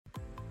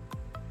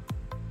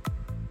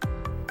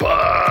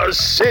your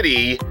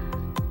city.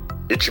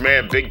 It's your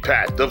man, Big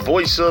Pat, the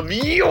voice of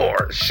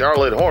your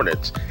Charlotte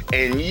Hornets,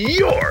 and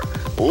you're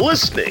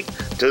listening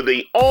to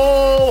the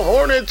All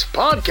Hornets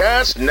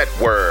Podcast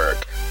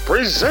Network,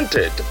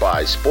 presented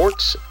by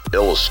Sports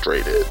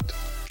Illustrated.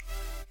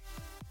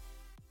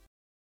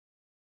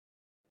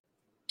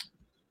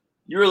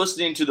 You're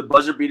listening to the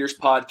Buzzer Beaters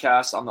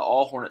podcast on the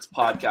All Hornets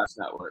Podcast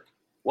Network.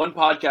 One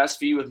podcast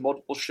for you with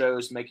multiple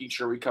shows, making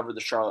sure we cover the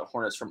Charlotte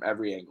Hornets from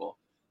every angle.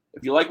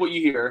 If you like what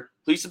you hear,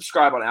 please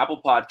subscribe on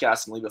Apple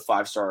Podcasts and leave a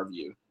 5-star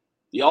review.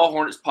 The All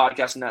Hornets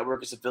Podcast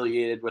Network is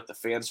affiliated with the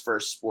Fans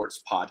First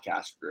Sports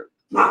Podcast Group.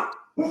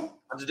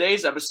 On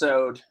today's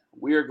episode,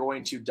 we are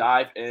going to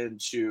dive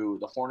into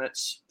the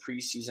Hornets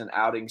preseason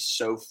outings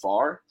so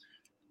far.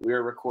 We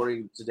are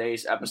recording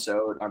today's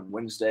episode on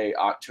Wednesday,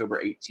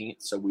 October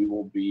 18th, so we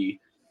will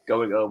be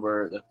going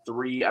over the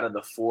 3 out of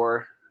the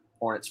 4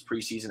 Hornets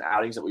preseason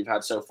outings that we've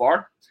had so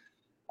far.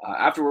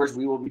 Afterwards,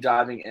 we will be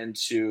diving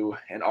into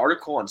an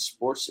article on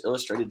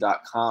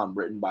SportsIllustrated.com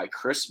written by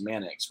Chris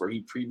Mannix, where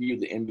he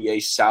previewed the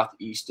NBA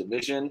Southeast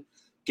Division,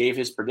 gave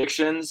his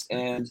predictions,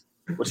 and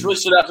what's really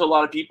stood out to a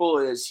lot of people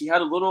is he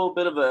had a little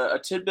bit of a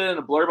tidbit and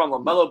a blurb on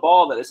LaMelo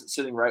Ball that isn't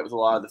sitting right with a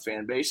lot of the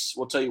fan base.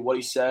 We'll tell you what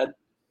he said.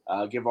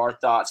 Give our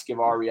thoughts, give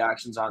our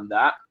reactions on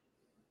that.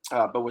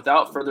 But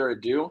without further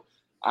ado,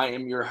 I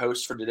am your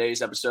host for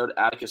today's episode,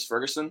 Atticus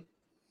Ferguson.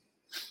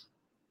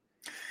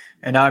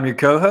 And I'm your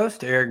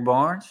co-host, Eric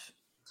Barnes.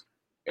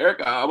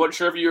 Eric, I wasn't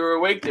sure if you were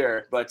awake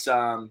there, but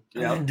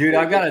dude,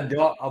 I got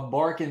a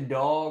barking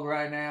dog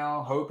right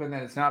now, hoping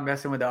that it's not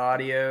messing with the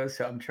audio.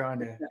 So I'm trying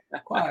to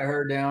quiet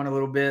her down a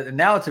little bit, and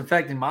now it's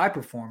affecting my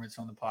performance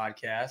on the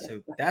podcast.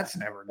 So that's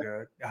never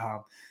good.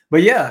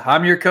 But yeah,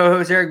 I'm your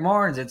co-host, Eric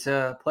Barnes. It's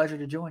a pleasure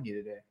to join you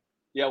today.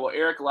 Yeah, well,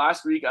 Eric,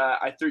 last week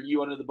I threw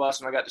you under the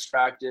bus when I got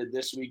distracted.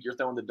 This week you're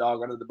throwing the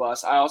dog under the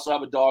bus. I also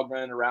have a dog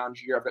running around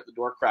here. I've got the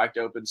door cracked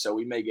open, so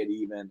we may get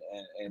even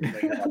and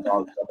maybe have my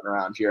dog jumping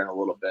around here in a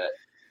little bit.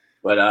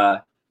 But,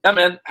 yeah,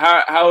 man,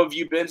 how have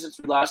you been since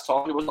we last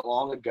talked? It wasn't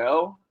long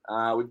ago.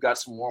 We've got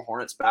some more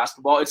Hornets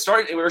basketball. At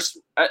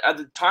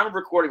the time of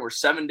recording, we're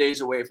 7 days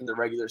away from the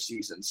regular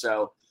season.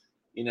 So,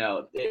 you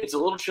know, it's a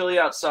little chilly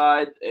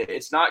outside.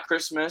 It's not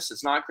Christmas.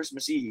 It's not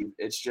Christmas Eve.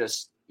 It's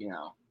just, you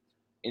know,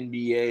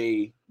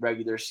 NBA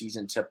regular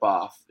season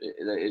tip-off.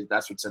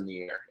 That's what's in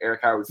the air.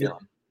 Eric, how are we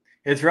feeling?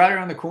 It's right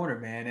around the corner,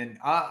 man. And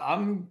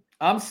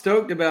I'm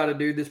stoked about it,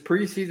 dude. This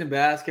preseason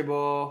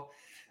basketball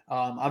 –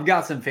 I've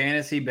got some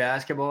fantasy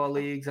basketball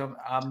leagues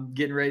I'm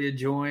getting ready to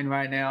join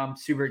right now. I'm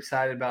super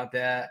excited about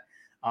that.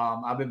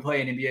 I've been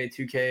playing NBA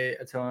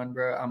 2K a ton,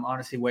 bro. I'm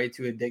honestly way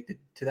too addicted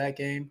to that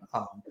game.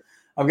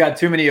 I've got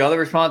too many other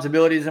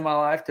responsibilities in my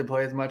life to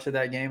play as much of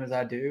that game as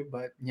I do,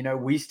 but, you know,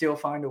 we still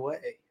find a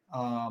way.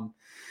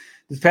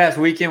 This past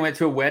weekend, went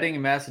to a wedding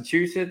in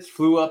Massachusetts,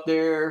 flew up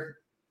there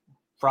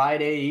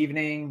Friday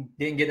evening,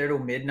 didn't get there till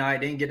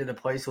midnight, didn't get to the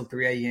place till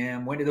 3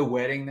 a.m., went to the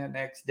wedding that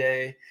next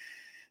day.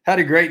 Had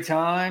a great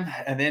time,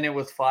 and then it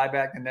was fly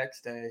back the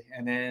next day,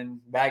 and then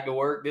back to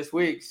work this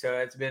week. So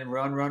it's been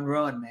run,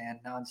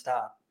 man,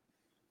 nonstop.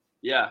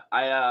 Yeah,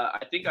 I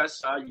think I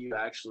saw you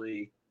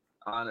actually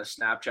on a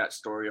Snapchat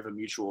story of a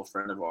mutual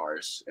friend of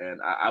ours, and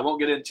I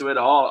won't get into it.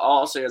 All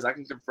I'll say is I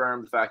can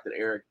confirm the fact that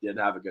Eric did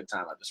have a good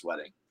time at this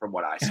wedding from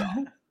what I saw.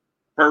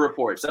 Per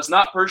reports. That's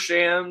not per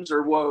Shams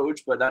or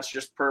Woj, but that's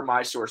just per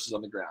my sources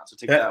on the ground. So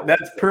take that.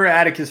 That's per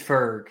Atticus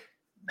Ferg.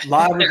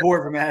 Live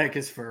report from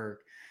Atticus Ferg.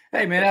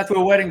 Hey, man, that's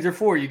what weddings are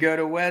for. You go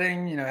to a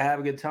wedding, you know, have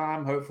a good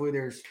time. Hopefully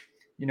there's,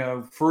 you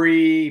know,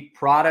 free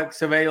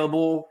products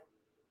available,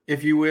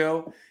 if you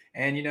will.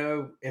 And, you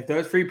know, if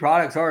those free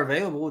products are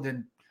available,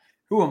 then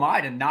who am I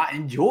to not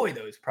enjoy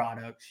those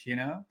products, you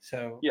know?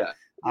 So yeah,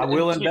 I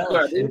will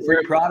embellish in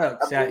free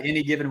products at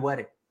any given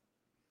wedding.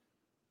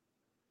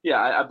 Yeah,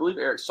 I believe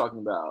Eric's talking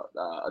about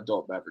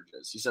adult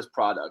beverages. He says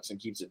products and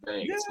keeps it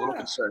vague. Yeah. It's a little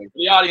concerning. For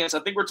the audience, I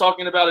think we're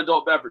talking about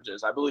adult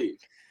beverages, I believe.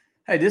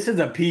 Hey, this is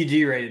a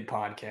PG-rated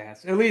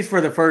podcast, at least for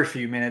the first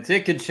few minutes.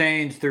 It could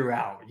change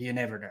throughout. You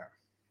never know.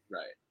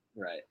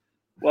 Right.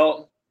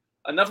 Well,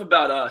 enough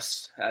about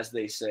us, as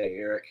they say,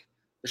 Eric.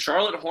 The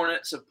Charlotte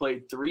Hornets have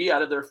played 3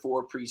 out of their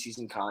 4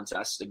 preseason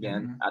contests,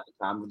 again, at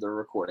the time of the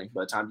recording.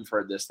 By the time you've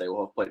heard this, they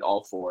will have played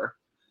all 4.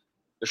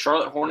 The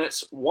Charlotte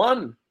Hornets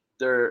won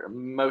their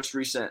most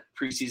recent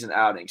preseason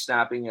outing,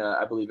 snapping,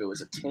 I believe it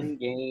was a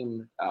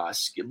 10-game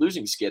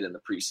losing skid in the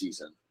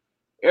preseason.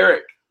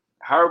 Eric,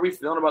 how are we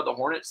feeling about the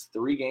Hornets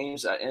 3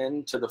 games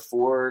into the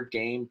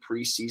 4-game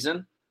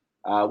preseason?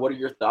 What are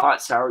your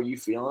thoughts? How are you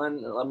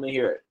feeling? Let me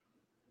hear it.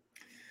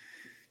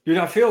 Dude,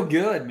 I feel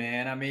good,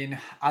 man. I mean,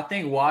 I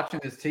think watching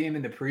this team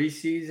in the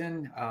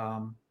preseason,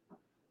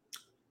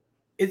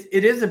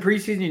 it is a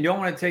preseason. You don't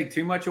want to take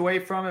too much away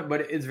from it,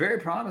 but it's very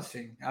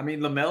promising. I mean,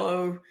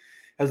 LaMelo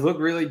has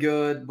looked really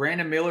good.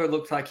 Brandon Miller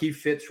looks like he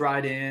fits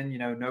right in, you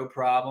know, no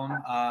problem.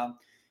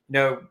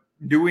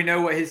 Do we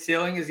know what his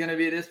ceiling is going to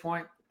be at this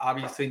point?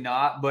 Obviously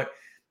not, but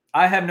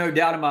I have no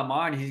doubt in my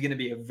mind he's going to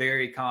be a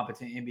very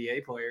competent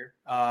NBA player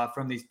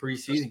from these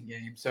preseason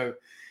games. So,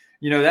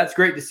 you know, that's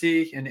great to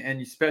see, and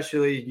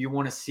especially you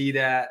want to see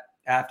that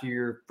after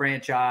your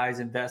franchise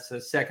invests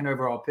a second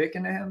overall pick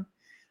into him.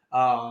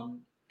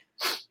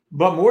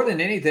 But more than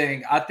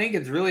anything, I think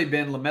it's really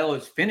been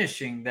LaMelo's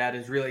finishing that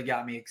has really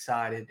got me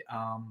excited.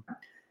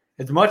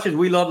 As much as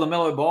we love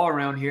LaMelo Ball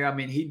around here, I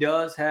mean, he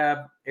does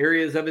have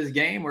areas of his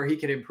game where he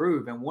could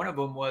improve. And one of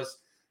them was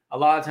a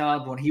lot of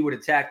times when he would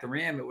attack the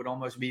rim, it would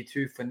almost be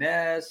too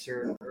finesse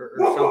or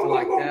something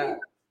like that.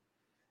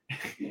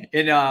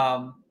 And,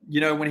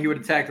 when he would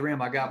attack the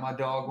rim, I got my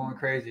dog going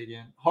crazy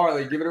again.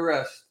 Harley, give it a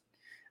rest.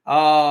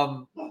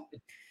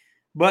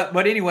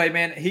 But anyway,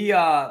 man,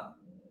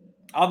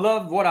 I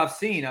love what I've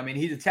seen. I mean,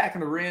 he's attacking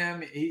the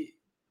rim.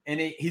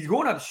 He's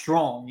going up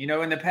strong.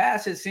 In the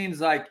past, it seems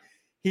like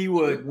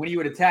when he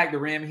would attack the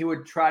rim, he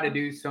would try to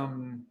do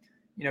some,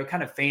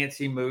 kind of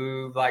fancy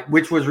move,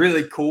 which was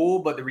really cool.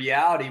 But the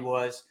reality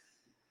was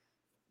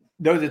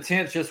those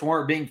attempts just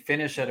weren't being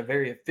finished at a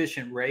very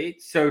efficient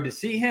rate. So to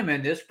see him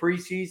in this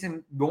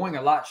preseason going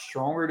a lot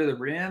stronger to the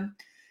rim,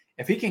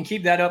 if he can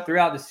keep that up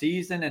throughout the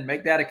season and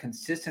make that a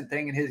consistent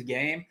thing in his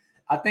game,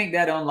 I think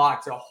that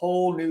unlocks a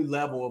whole new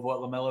level of what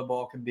LaMelo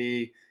Ball can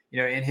be,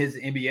 in his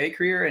NBA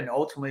career and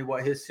ultimately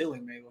what his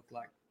ceiling may look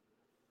like.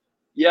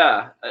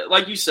 Yeah,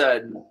 like you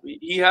said,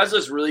 he has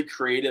those really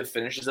creative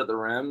finishes at the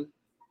rim.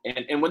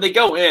 And when they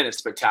go in, it's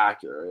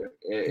spectacular.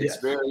 It's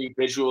very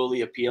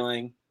visually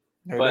appealing.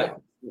 No but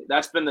doubt.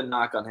 That's been the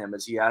knock on him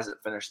is he hasn't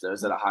finished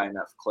those at a high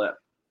enough clip.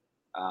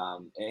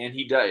 And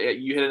he does.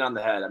 You hit it on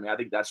the head. I mean, I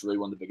think that's really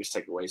one of the biggest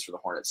takeaways for the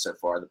Hornets so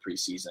far in the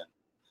preseason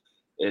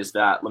is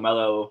that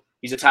LaMelo,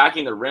 he's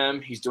attacking the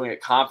rim. He's doing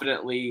it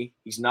confidently.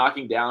 He's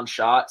knocking down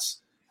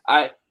shots.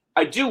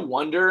 I do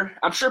wonder.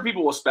 I'm sure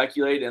people will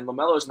speculate, and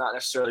LaMelo is not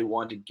necessarily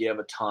one to give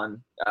a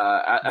ton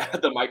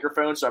at the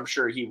microphone, so I'm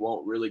sure he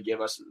won't really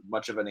give us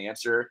much of an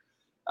answer.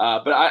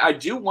 But I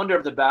do wonder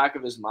at the back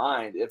of his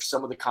mind if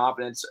some of the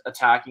confidence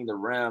attacking the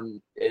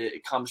rim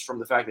it comes from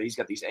the fact that he's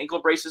got these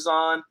ankle braces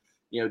on.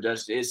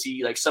 Is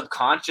he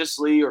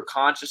subconsciously or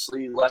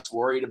consciously less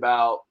worried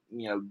about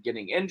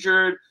getting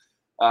injured?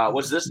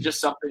 Was this just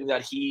something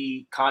that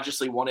he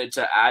consciously wanted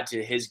to add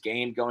to his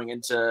game going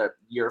into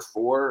year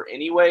 4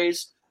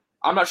 anyways?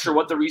 I'm not sure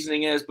what the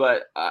reasoning is,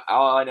 but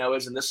all I know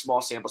is in this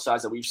small sample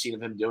size that we've seen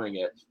of him doing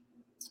it,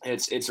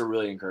 it's a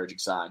really encouraging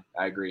sign.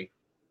 I agree.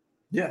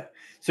 Yeah.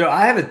 So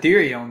I have a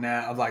theory on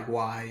that of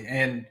why.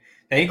 And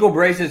the ankle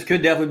braces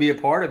could definitely be a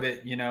part of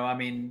it. I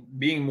mean,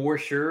 being more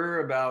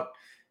sure about,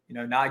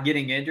 not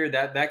getting injured,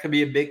 that could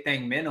be a big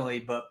thing mentally.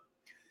 But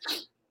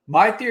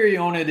my theory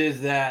on it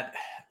is that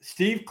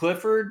Steve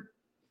Clifford,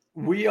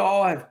 we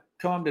all have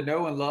come to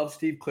know and love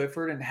Steve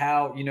Clifford and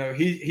how,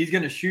 he's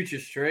going to shoot you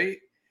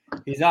straight.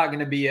 He's not going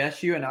to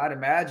BS you. And I'd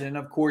imagine,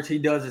 of course, he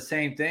does the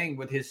same thing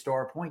with his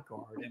star point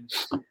guard. And,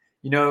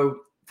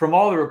 from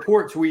all the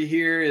reports we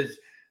hear is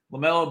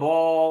LaMelo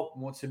Ball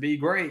wants to be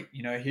great.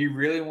 He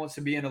really wants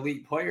to be an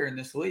elite player in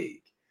this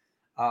league.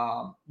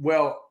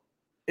 Well,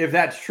 if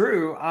that's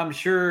true, I'm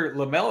sure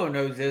LaMelo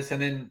knows this.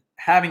 And then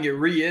having it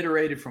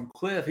reiterated from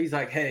Cliff, he's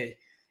like, hey,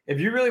 if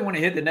you really want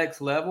to hit the next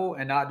level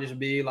and not just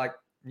be a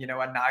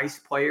nice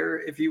player,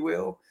 if you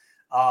will,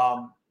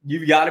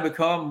 you've got to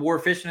become more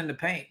efficient in the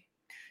paint.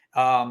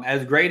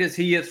 As great as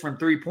he is from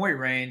 3-point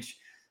range,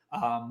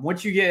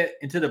 once you get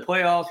into the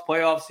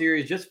playoff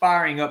series, just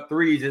firing up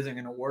threes isn't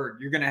going to work.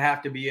 You're going to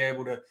have to be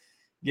able to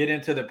get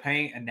into the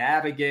paint and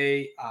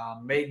navigate,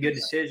 make good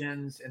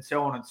decisions, and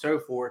so on and so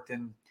forth.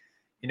 And,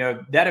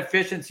 that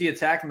efficiency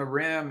attacking the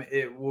rim,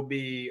 it will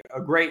be a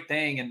great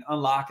thing in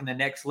unlocking the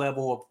next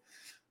level of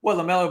what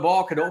LaMelo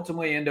Ball could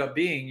ultimately end up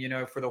being,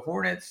 for the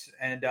Hornets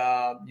and,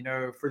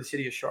 for the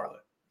city of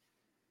Charlotte.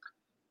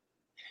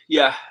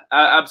 Yeah,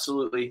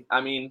 absolutely.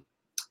 I mean,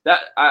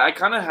 that I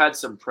kind of had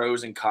some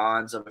pros and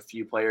cons of a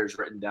few players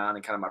written down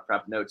in kind of my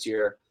prep notes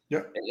here.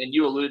 Yeah. And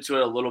you alluded to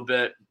it a little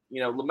bit.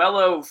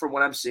 LaMelo, from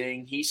what I'm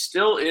seeing, he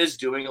still is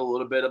doing a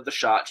little bit of the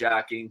shot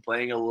jacking,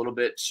 playing a little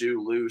bit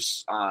too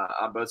loose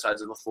on both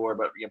sides of the floor,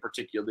 but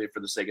particularly for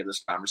the sake of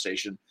this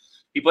conversation.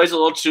 He plays a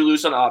little too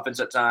loose on offense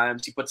at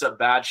times. He puts up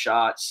bad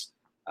shots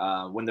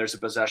when there's a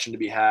possession to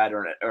be had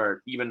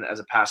or even as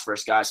a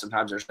pass-first guy,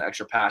 sometimes there's an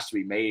extra pass to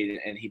be made,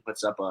 and he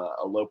puts up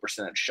a low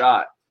percentage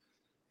shot.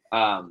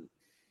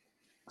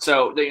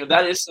 So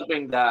that is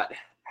something that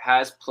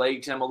has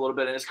plagued him a little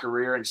bit in his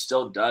career and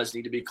still does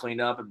need to be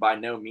cleaned up. And by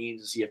no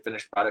means is he a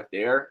finished product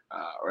there,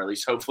 or at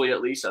least hopefully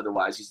at least.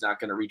 Otherwise, he's not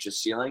going to reach his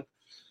ceiling.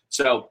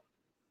 So,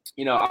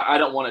 I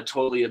don't want to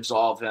totally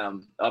absolve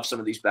him of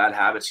some of these bad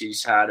habits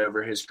he's had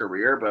over his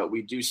career, but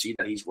we do see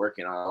that he's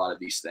working on a lot of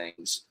these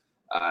things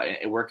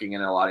and working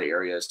in a lot of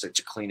areas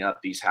to clean up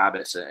these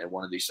habits. And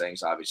one of these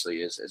things,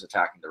 obviously, is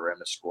attacking the rim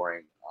and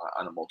scoring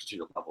on a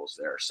multitude of levels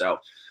there. So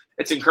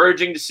it's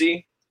encouraging to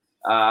see.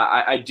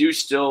 I do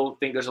still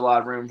think there's a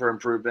lot of room for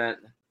improvement,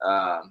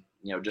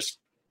 just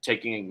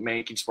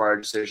making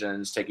smarter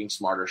decisions, taking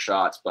smarter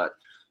shots, but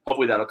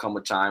hopefully that'll come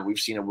with time. We've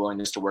seen a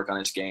willingness to work on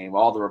his game.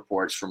 All the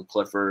reports from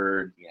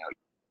Clifford,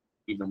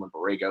 even when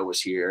Borrego was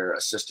here,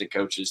 assistant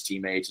coaches,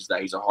 teammates, is that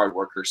he's a hard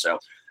worker. So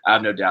I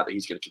have no doubt that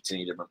he's going to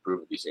continue to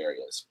improve in these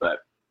areas. But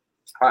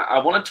I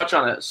want to touch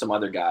on some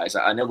other guys.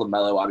 I know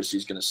LaMelo obviously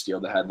is going to steal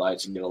the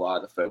headlights and get a lot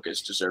of the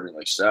focus,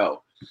 deservingly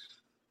so.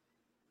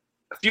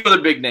 A few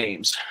other big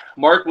names: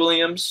 Mark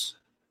Williams,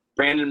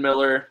 Brandon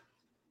Miller,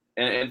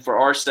 and for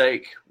our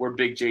sake, we're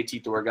big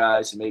JT Thor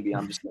guys, and maybe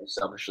I'm just going to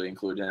selfishly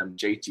include him.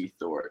 JT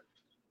Thor.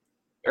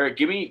 Eric,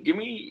 give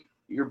me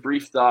your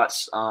brief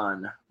thoughts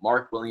on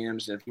Mark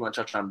Williams, and if you want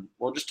to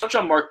just touch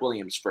on Mark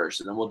Williams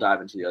first, and then we'll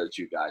dive into the other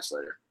two guys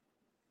later.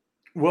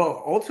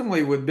 Well,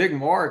 ultimately with Big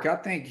Mark, I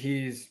think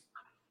he's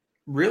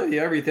really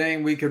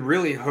everything we could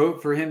really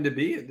hope for him to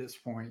be at this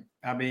point.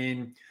 I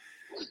mean,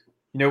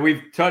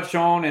 we've touched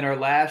on in our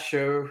last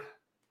show,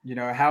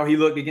 how he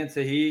looked against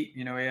the Heat.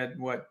 He had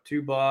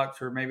 2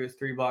 blocks, or maybe it was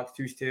 3 blocks,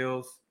 2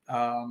 steals.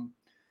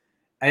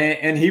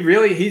 And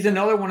he's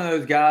another one of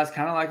those guys,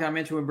 kind of like I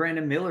mentioned with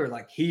Brandon Miller.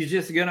 Like, he's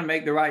just going to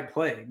make the right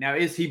play. Now,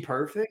 is he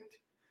perfect?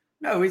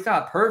 No, he's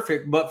not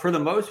perfect. But for the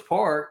most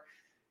part,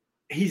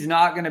 he's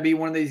not going to be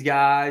one of these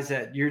guys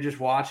that you're just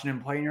watching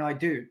him play and you're like,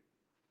 dude,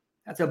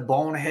 that's a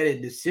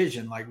boneheaded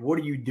decision. Like, what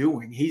are you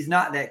doing? He's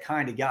not that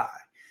kind of guy.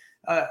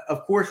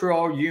 Of course, we're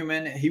all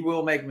human. He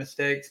will make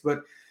mistakes.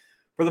 But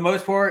for the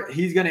most part,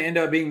 he's going to end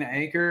up being the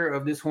anchor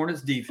of this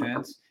Hornets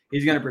defense.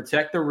 He's going to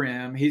protect the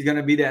rim. He's going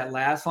to be that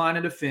last line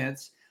of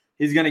defense.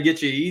 He's going to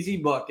get you easy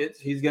buckets.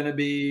 He's going to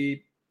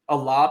be a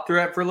lob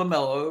threat for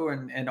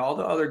LaMelo and all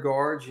the other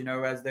guards,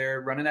 as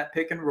they're running that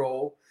pick and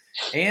roll.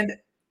 And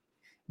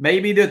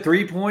maybe the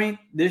 3-point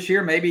this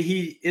year, maybe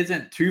he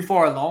isn't too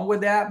far along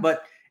with that.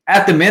 But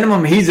at the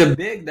minimum, he's a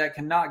big that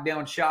can knock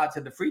down shots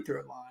at the free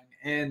throw line.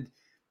 And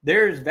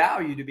there's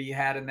value to be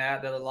had in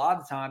that a lot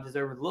of times is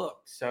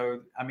overlooked. So,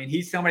 I mean,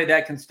 he's somebody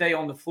that can stay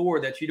on the floor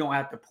that you don't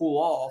have to pull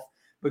off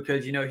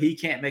because, he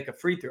can't make a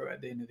free throw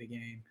at the end of the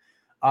game.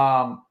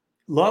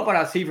 Love what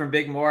I see from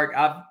Big Mark.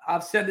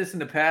 I've said this in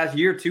the past.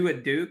 Year 2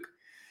 at Duke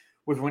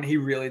was when he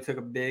really took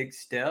a big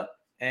step.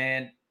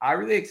 And I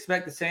really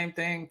expect the same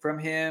thing from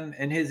him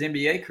in his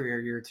NBA career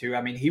year 2.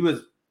 I mean, he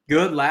was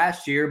good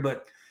last year,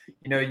 but,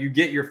 you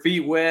get your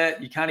feet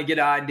wet. You kind of get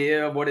an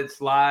idea of what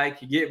it's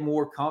like. You get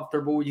more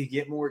comfortable. You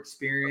get more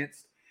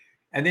experienced.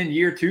 And then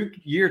year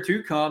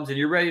two comes and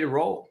you're ready to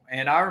roll.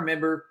 And I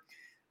remember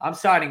I'm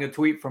citing a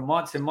tweet from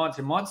months and months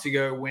and months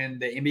ago when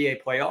the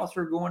NBA playoffs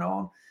were going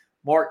on.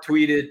 Mark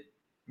tweeted,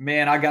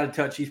 man, I got to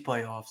touch these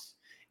playoffs.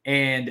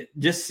 And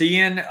just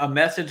seeing a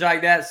message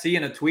like that,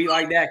 seeing a tweet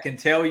like that can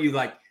tell you,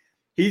 like,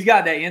 he's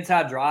got that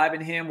inside drive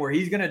in him where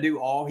he's going to do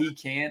all he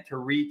can to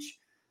reach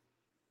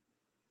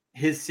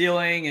his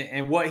ceiling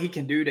and what he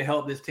can do to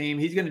help this team.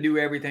 He's going to do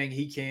everything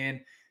he can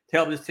to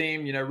help this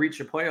team, reach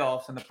the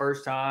playoffs in the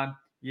first time,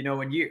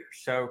 in years.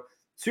 So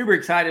super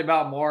excited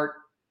about Mark.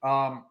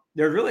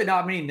 There's really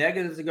not many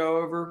negatives to go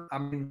over. I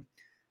mean,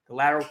 the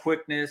lateral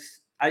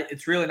quickness,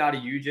 it's really not a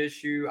huge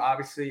issue.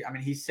 Obviously, I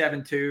mean, he's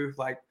 7'2".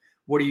 Like,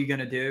 what are you going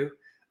to do?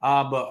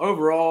 But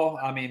overall,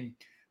 I mean,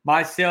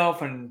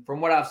 myself and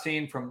from what I've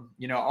seen from,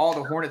 all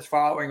the Hornets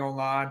following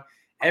online,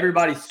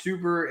 everybody's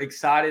super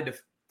excited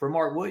for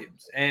Mark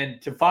Williams.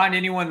 And to find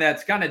anyone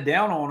that's kind of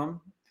down on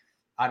him,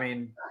 I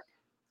mean,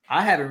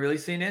 I haven't really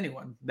seen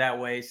anyone that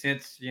way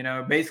since,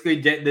 basically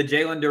the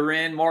Jalen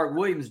Duren, Mark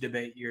Williams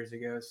debate years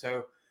ago.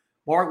 So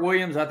Mark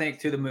Williams, I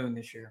think, to the moon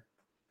this year.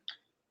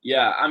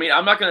 Yeah, I mean,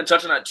 I'm not going to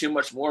touch on that too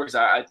much more because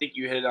I think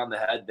you hit it on the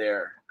head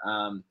there.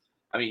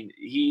 I mean,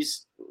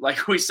 he's,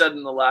 like we said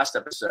in the last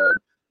episode,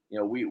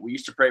 we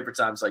used to pray for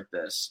times like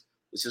this.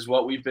 This is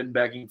what we've been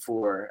begging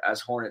for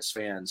as Hornets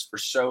fans for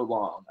so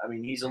long. I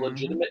mean, he's a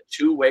legitimate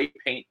two-way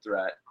paint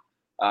threat.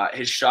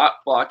 His shot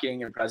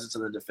blocking and presence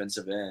on the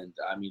defensive end,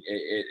 I mean,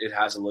 it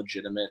has a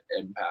legitimate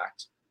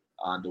impact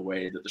on the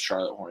way that the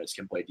Charlotte Hornets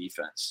can play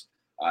defense.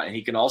 And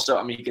he can also,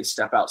 I mean, he can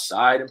step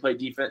outside and play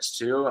defense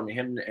too. I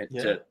mean,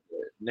 to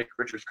Nick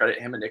Richards' credit,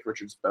 him and Nick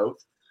Richards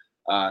both.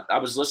 I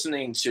was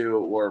listening to,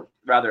 or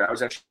rather, I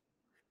was actually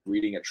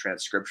reading a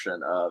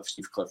transcription of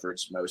Steve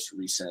Clifford's most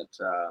recent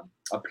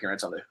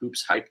appearance on the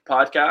Hoops Hype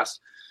podcast.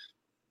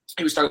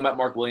 He was talking about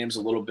Mark Williams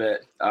a little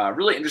bit.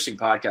 Really interesting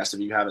podcast if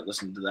you haven't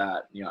listened to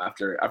that.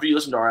 After you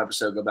listen to our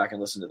episode, go back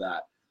and listen to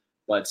that.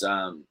 But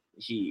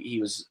he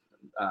was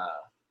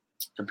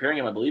comparing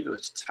him, I believe it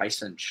was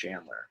Tyson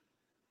Chandler,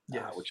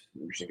 which is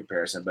an interesting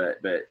comparison. But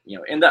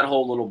in that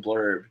whole little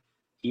blurb,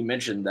 he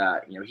mentioned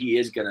that he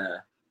is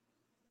gonna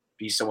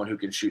be someone who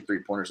can shoot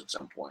 3-pointers at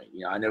some point.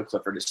 I know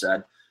Clifford has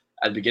said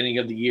at the beginning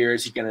of the year,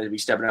 is he going to be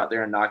stepping out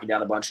there and knocking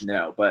down a bunch?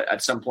 No, but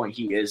at some point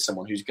he is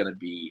someone who's going to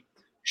be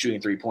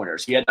shooting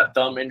 3-pointers. He had that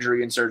thumb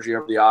injury and surgery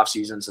over the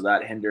offseason, so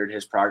that hindered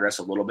his progress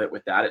a little bit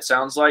with that, it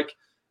sounds like.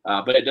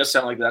 But it does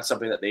sound like that's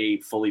something that they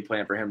fully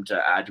plan for him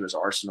to add to his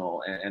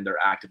arsenal, and they're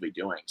actively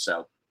doing.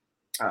 So,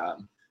 I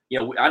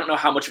don't know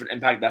how much of an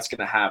impact that's going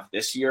to have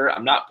this year.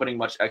 I'm not putting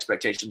much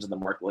expectations on the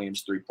Mark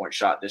Williams 3-point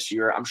shot this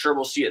year. I'm sure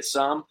we'll see it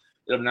some.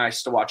 It'll be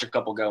nice to watch a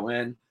couple go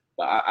in,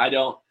 but I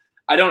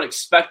don't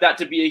expect that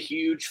to be a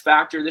huge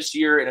factor this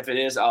year. And if it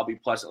is, I'll be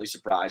pleasantly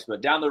surprised.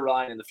 But down the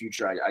line in the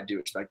future, I do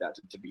expect that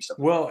to be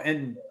something. Well,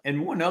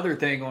 and one other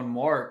thing on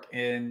Mark,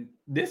 and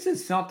this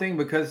is something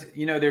because,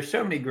 there's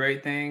so many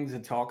great things to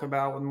talk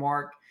about with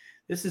Mark.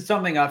 this is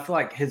something I feel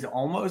like has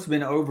almost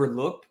been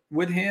overlooked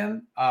with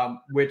him,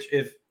 which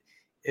if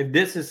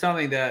this is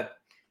something that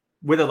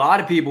with a lot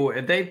of people,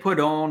 if they put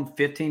on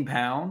 15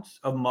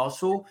 pounds of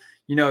muscle,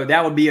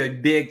 that would be a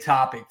big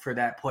topic for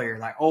that player.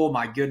 Like, oh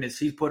my goodness,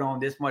 he's put on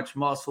this much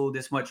muscle,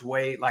 this much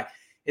weight. Like,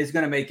 it's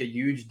going to make a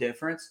huge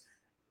difference.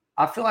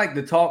 I feel like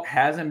the talk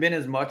hasn't been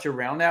as much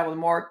around that with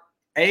Mark.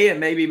 It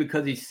may be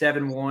because he's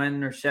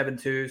 7'1" or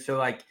 7'2". So,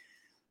 like,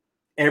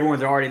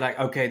 everyone's already like,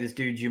 okay, this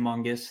dude's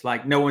humongous.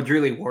 Like, no one's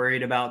really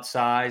worried about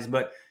size.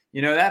 But,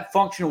 that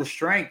functional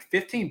strength,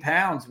 15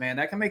 pounds, man,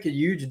 that can make a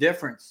huge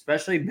difference,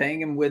 especially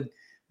banging with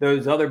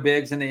those other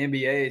bigs in the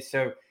NBA.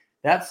 So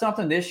that's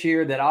something this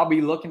year that I'll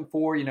be looking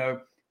for.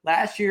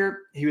 Last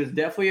year he was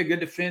definitely a good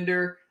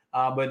defender,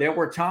 but there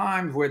were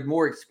times with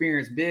more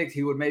experienced bigs,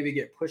 he would maybe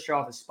get pushed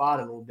off his spot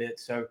a little bit.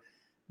 So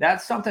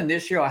that's something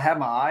this year I have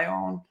my eye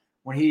on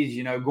when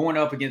he's, going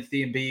up against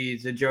the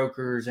Embiids, the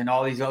Jokers, and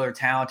all these other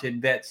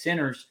talented vet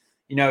centers.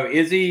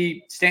 Is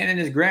he standing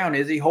his ground?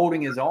 Is he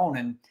holding his own?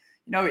 And,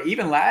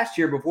 even last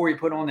year before he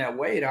put on that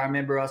weight, I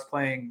remember us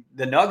playing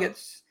the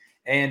Nuggets.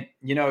 And,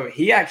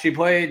 he actually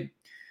played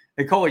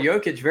Nikola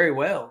Jokic very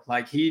well.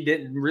 Like, he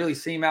didn't really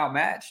seem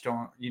outmatched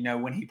on,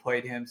 when he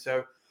played him.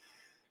 So,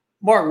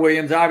 Mark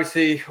Williams,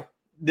 obviously,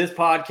 this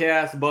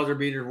podcast, Buzzer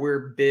Beaters,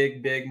 we're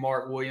big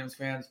Mark Williams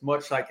fans,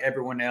 much like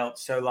everyone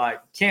else. So,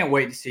 like, can't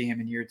wait to see him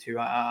in year 2.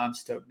 I'm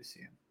stoked to see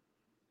him.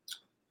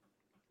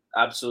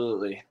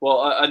 Absolutely.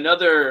 Well,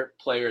 another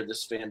player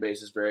this fan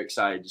base is very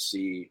excited to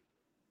see,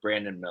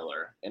 Brandon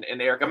Miller. And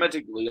Eric, I'm going to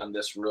take the lead on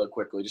this real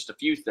quickly. Just a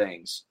few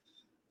things.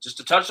 Just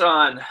to touch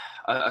on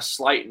a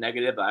slight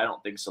negative, I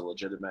don't think it's a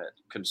legitimate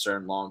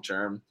concern long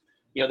term.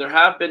 There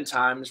have been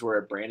times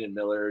where Brandon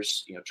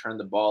Miller's, turned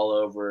the ball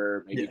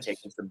over, maybe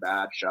taking some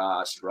bad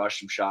shots, rushed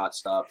some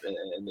shots up,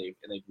 and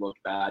they've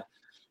looked bad.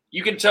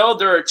 You can tell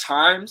there are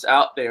times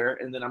out there,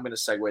 and then I'm going to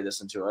segue this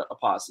into a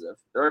positive.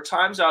 There are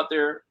times out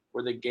there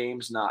where the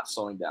game's not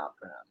slowing down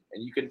for him,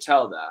 and you can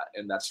tell that,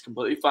 and that's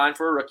completely fine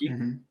for a rookie.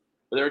 Mm-hmm.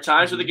 But there are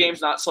times where the game's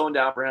not slowing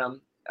down for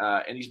him.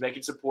 And he's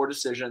making some poor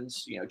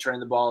decisions, turning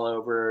the ball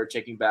over,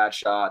 taking bad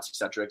shots, et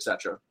cetera, et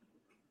cetera.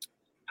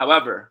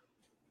 However,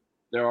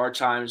 there are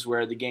times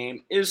where the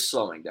game is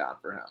slowing down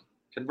for him,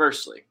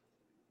 conversely.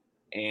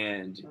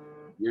 And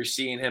you're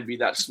seeing him be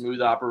that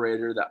smooth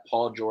operator, that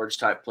Paul George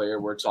type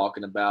player we're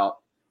talking about.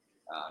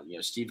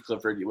 Steve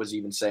Clifford was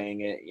even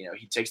saying it.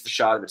 He takes the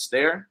shot if it's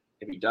there.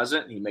 If he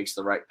doesn't, he makes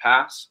the right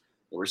pass.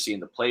 And we're seeing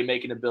the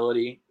playmaking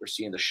ability. We're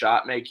seeing the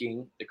shot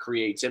making, the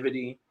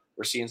creativity.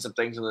 We're seeing some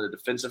things on the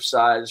defensive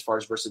side as far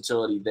as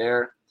versatility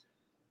there.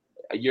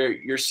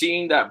 You're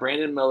seeing that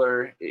Brandon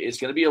Miller is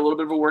going to be a little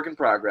bit of a work in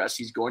progress.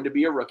 He's going to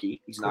be a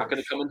rookie. He's not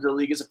going to come into the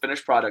league as a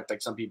finished product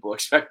like some people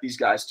expect these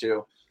guys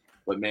to.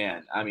 But,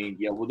 man, I mean,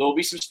 there'll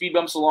be some speed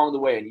bumps along the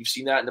way, and you've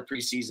seen that in the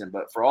preseason.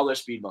 But for all those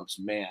speed bumps,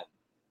 man,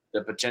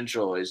 the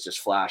potential is just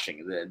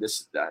flashing.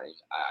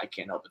 I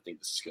can't help but think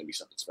this is going to be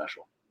something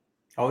special.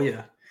 Oh,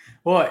 yeah.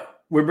 Well,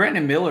 with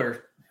Brandon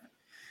Miller,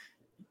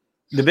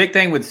 the big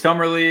thing with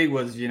Summer League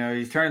was,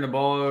 he's turning the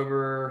ball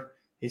over,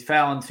 he's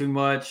fouling too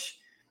much,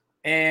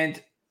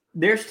 and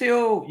you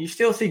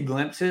still see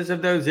glimpses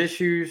of those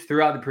issues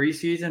throughout the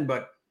preseason,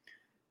 but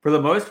for the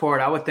most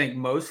part, I would think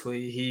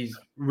mostly he's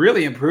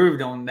really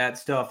improved on that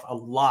stuff a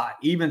lot,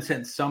 even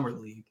since Summer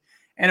League.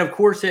 And of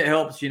course it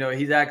helps,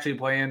 he's actually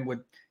playing with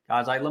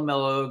guys like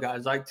LaMelo,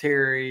 guys like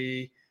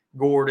Terry,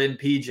 Gordon,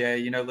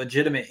 PJ,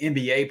 legitimate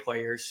NBA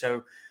players.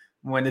 So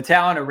when the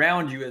talent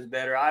around you is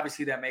better,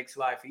 obviously that makes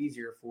life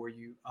easier for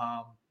you.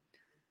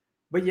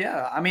 But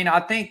yeah, I mean, I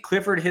think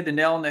Clifford hit the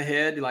nail on the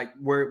head, like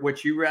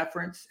what you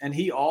referenced. And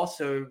he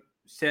also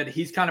said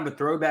he's kind of a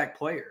throwback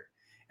player.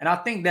 And I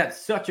think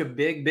that's such a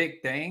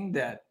big thing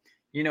that,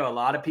 a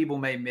lot of people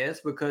may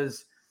miss,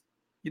 because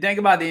you think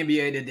about the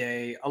NBA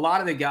today, a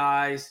lot of the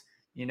guys,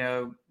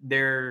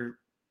 they're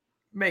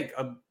make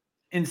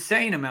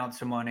insane amounts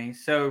of money.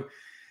 So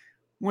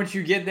once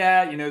you get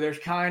that, there's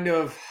kind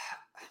of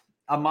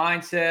a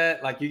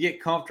mindset, like you get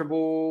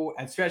comfortable,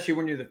 especially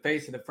when you're the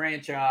face of the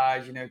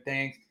franchise,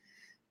 things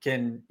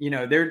can,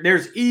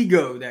 there's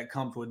ego that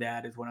comes with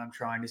that is what I'm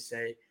trying to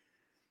say.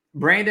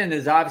 Brandon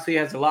obviously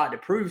has a lot to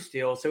prove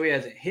still, so he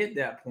hasn't hit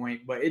that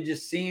point, but it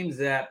just seems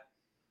that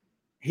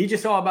he's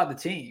just all about the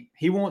team.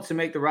 He wants to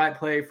make the right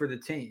play for the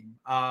team.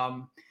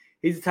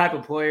 He's the type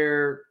of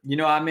player,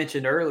 I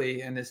mentioned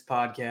early in this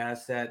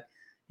podcast that,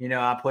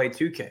 I play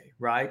 2K,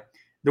 right?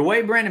 The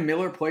way Brandon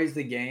Miller plays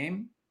the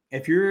game,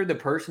 if you're the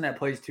person that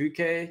plays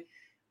 2K,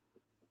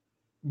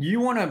 you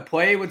want to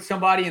play with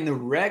somebody in the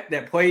rec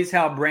that plays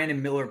how Brandon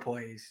Miller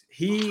plays.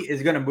 He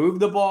is going to move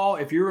the ball.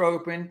 If you're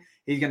open,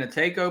 he's going to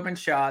take open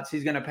shots.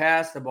 He's going to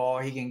pass the ball.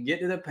 He can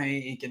get to the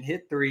paint. He can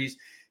hit threes.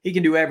 He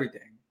can do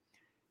everything.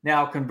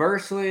 Now,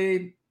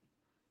 conversely,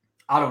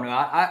 I don't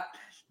know.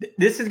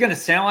 This is going to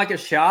sound like a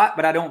shot,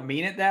 but I don't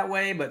mean it that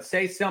way. But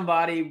say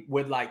somebody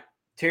with like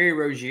Terry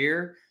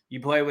Rozier, you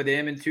play with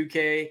him in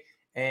 2K,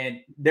 and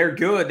they're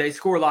good. They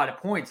score a lot of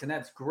points, and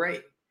that's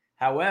great.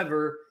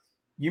 However,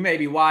 you may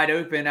be wide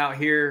open out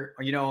here,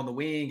 on the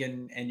wing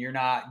and you're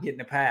not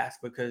getting a pass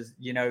because,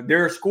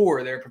 they're a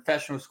scorer. They're a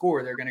professional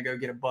scorer. They're going to go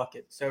get a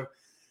bucket. So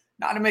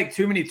not to make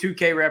too many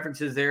 2K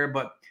references there,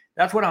 but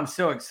that's what I'm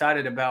so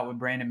excited about with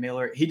Brandon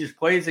Miller. He just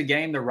plays the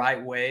game the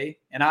right way.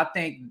 And I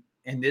think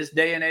in this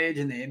day and age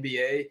in the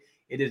NBA,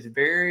 it is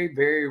very,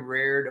 very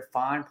rare to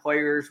find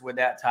players with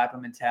that type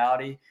of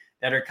mentality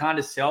that are kind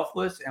of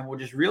selfless and will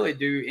just really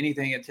do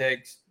anything it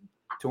takes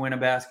to win a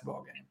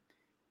basketball game.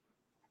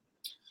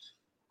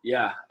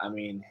 Yeah, I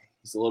mean,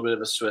 he's a little bit of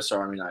a Swiss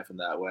Army knife in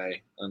that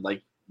way. And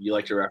like you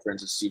like to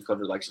reference, as Steve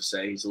Clifford likes to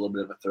say, he's a little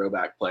bit of a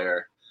throwback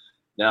player.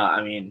 No,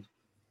 I mean,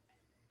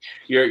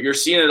 you're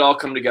seeing it all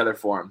come together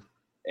for him.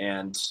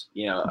 And,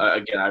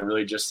 again, I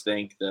really just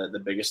think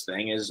the biggest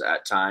thing is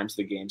at times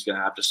the game's going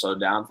to have to slow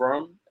down for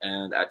him,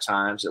 and at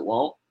times it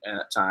won't. And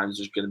at times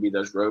there's going to be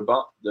those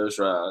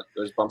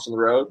bumps in the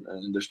road,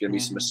 and there's going to be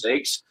some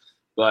mistakes.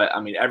 But,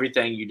 I mean,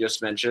 everything you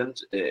just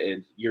mentioned,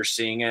 you're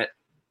seeing it.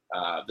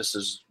 This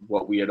is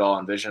what we had all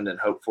envisioned and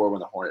hoped for when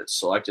the Hornets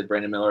selected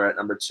Brandon Miller at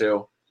number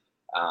 2.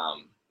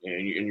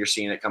 And you're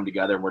seeing it come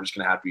together, and we're just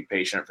going to have to be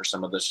patient for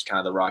some of this kind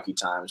of the rocky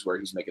times where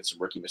he's making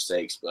some rookie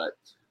mistakes. But,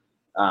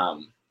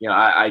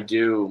 I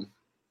do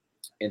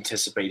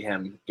anticipate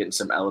him getting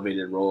some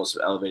elevated roles,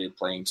 elevated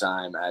playing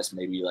time as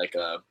maybe like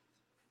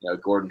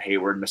Gordon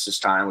Hayward misses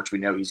time, which we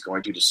know he's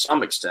going to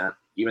some extent,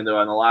 even though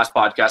on the last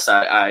podcast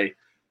I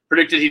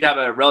predicted he'd have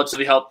a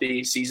relatively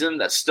healthy season.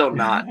 That's still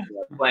not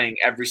playing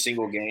every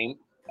single game.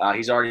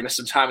 He's already missed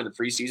some time in the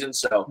preseason.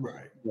 So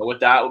with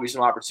that will be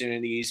some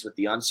opportunities with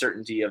the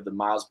uncertainty of the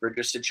Miles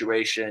Bridges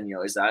situation.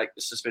 Is that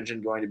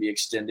suspension going to be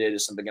extended?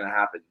 Is something going to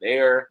happen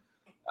there?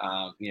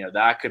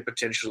 That could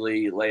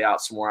potentially lay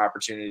out some more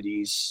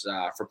opportunities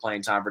for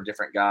playing time for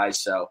different guys.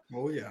 So,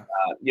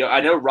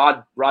 I know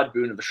Rod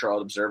Boone of the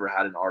Charlotte Observer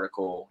had an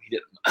article. He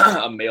did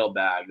a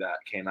mailbag that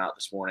came out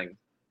this morning.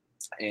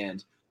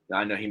 And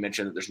I know he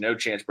mentioned that there's no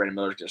chance Brandon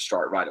Miller is going to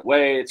start right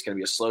away. It's going to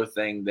be a slow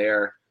thing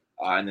there.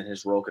 And then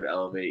his role could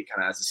elevate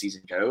kind of as the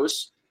season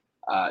goes.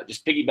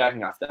 Just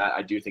piggybacking off that,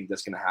 I do think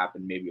that's going to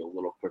happen maybe a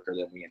little quicker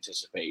than we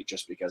anticipate,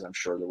 just because I'm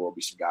sure there will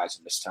be some guys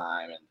in this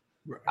time. And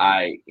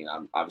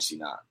I'm obviously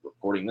not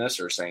reporting this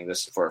or saying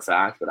this for a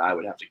fact, but I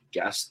would have to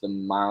guess the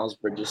Miles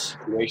Bridges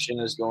situation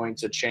is going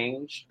to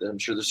change. I'm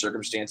sure the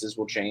circumstances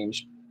will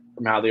change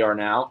from how they are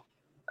now,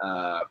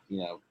 to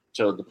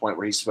the point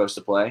where he's supposed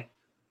to play.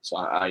 So,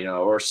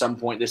 or some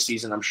point this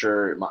season, I'm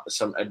sure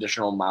some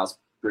additional Miles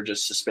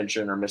Bridges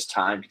suspension or missed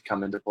time could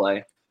come into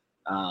play.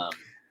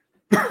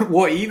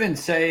 Well, even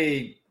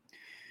say,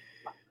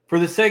 for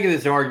the sake of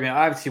this argument,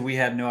 obviously we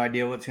have no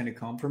idea what's going to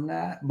come from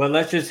that. But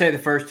let's just say the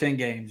first 10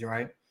 games,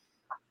 right?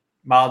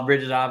 Miles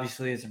Bridges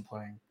obviously isn't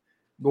playing.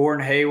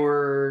 Gordon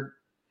Hayward,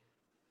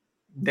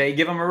 they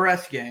give him a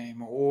rest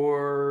game,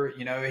 or,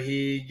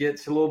 he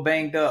gets a little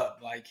banged up,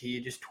 like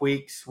he just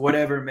tweaks,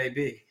 whatever it may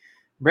be.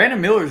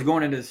 Brandon Miller is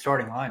going into the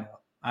starting lineup.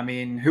 I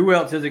mean, who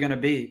else is it going to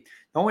be?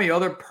 The only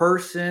other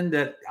person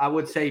that I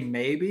would say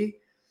maybe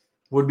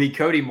would be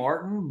Cody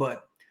Martin,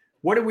 but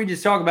what did we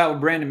just talk about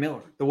with Brandon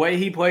Miller? The way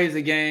he plays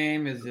the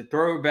game is a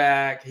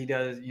throwback. He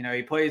does,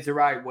 he plays the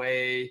right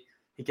way.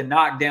 He can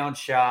knock down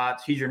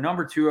shots. He's your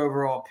number 2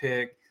 overall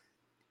pick.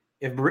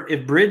 If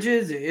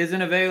Bridges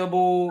isn't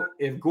available,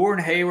 if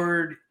Gordon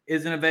Hayward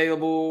isn't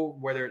available,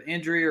 whether it's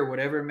injury or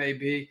whatever it may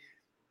be,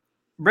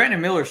 Brandon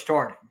Miller's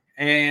starting.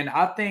 And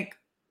I think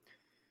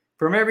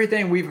from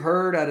everything we've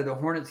heard out of the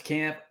Hornets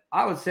camp,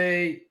 I would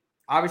say,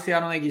 obviously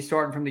I don't think he's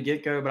starting from the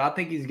get-go, but I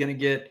think he's going to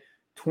get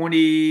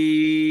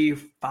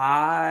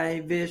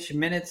 25-ish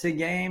minutes a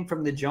game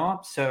from the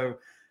jump. So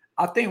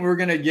I think we're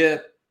going to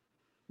get,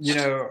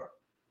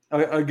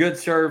 a good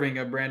serving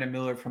of Brandon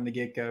Miller from the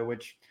get-go,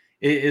 which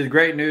is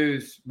great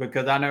news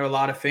because I know a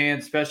lot of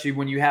fans, especially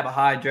when you have a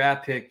high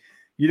draft pick,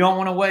 you don't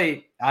want to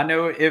wait. I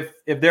know if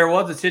there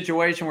was a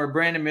situation where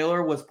Brandon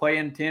Miller was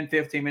playing 10,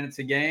 15 minutes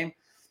a game,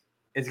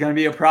 it's going to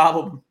be a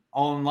problem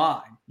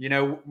online.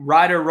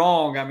 Right or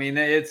wrong, I mean,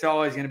 it's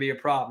always going to be a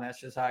problem. That's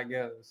just how it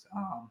goes.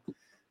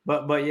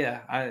 But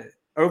yeah,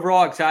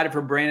 overall excited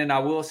for Brandon. I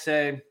will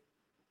say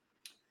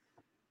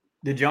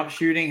the jump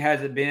shooting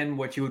hasn't been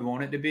what you would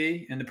want it to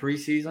be in the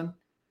preseason.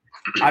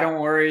 I don't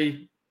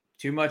worry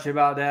too much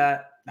about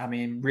that. I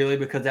mean, really,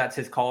 because that's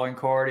his calling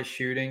card is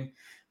shooting.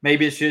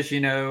 Maybe it's just,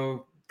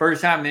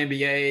 first time in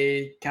the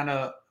NBA, kind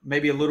of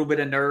maybe a little bit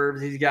of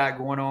nerves he's got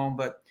going on.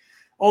 But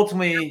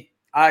ultimately,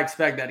 I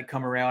expect that to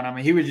come around. I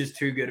mean, he was just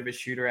too good of a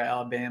shooter at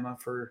Alabama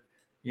for –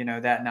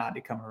 that not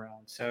to come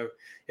around. So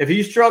if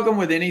he's struggling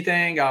with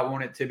anything, I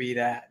want it to be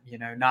that,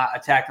 not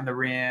attacking the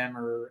rim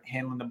or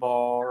handling the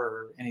ball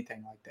or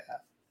anything like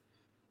that.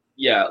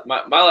 Yeah.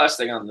 My last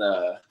thing on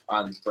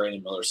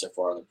Brandon Miller so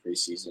far in the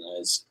preseason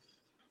is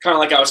kind of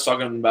like I was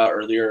talking about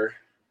earlier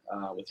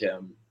with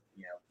him,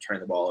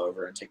 turning the ball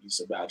over and taking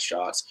some bad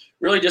shots.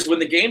 Really just when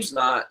the game's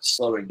not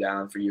slowing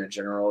down for you in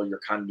general, you're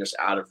kind of just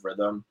out of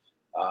rhythm.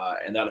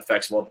 And that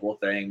affects multiple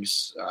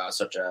things,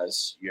 such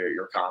as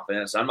your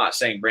confidence. I'm not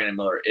saying Brandon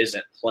Miller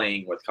isn't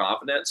playing with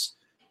confidence,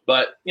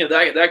 But,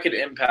 that could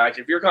impact,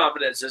 if your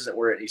confidence isn't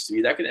where it needs to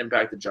be, that could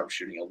impact the jump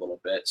shooting a little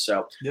bit.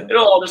 So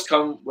it'll all just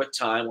come with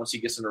time once he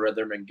gets in a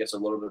rhythm and gets a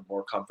little bit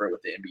more comfort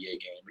with the NBA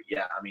game. But,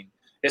 yeah, I mean,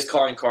 his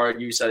calling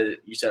card, you said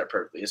it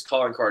perfectly. His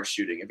calling card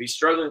shooting. If he's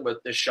struggling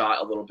with this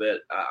shot a little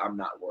bit, I'm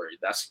not worried.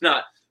 That's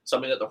not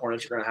something that the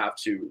Hornets are going to have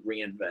to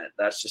reinvent.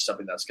 That's just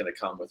something that's going to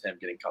come with him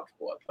getting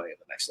comfortable at playing at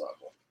the next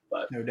level.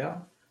 But no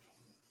doubt.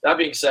 That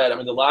being said, I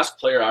mean, the last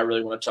player I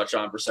really want to touch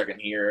on for a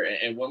second here,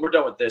 and when we're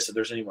done with this, if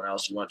there's anyone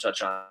else you want to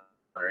touch on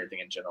or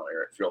anything in general,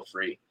 Eric, feel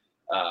free.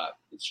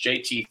 It's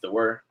JT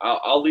Thor.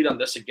 I'll lead on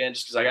this again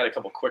just because I got a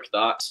couple quick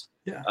thoughts.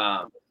 Yeah.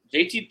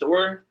 JT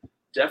Thor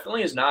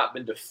definitely has not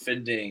been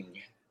defending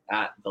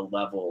at the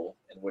level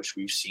in which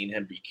we've seen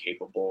him be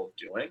capable of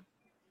doing.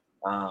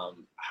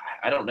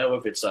 I don't know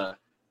if it's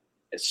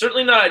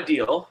certainly not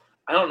ideal.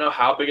 I don't know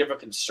how big of a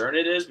concern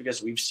it is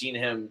because we've seen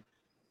him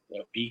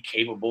be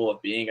capable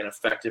of being an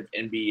effective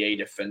NBA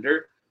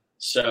defender.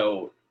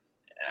 So,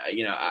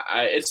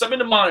 it's something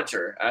to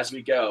monitor as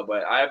we go,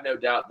 but I have no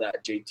doubt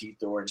that JT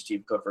Thor and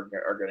Steve Clifford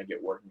are going to get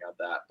working on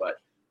that. But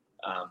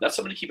that's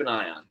something to keep an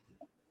eye on.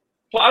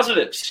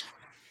 Positives.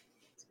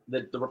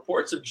 The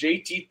reports of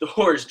JT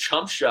Thor's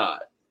jump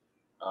shot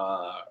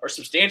are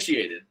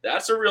substantiated.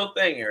 That's a real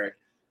thing, Eric.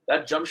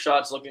 That jump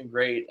shot's looking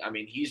great. I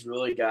mean, he's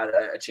really got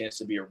a chance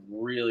to be a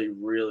really,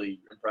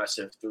 really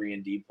impressive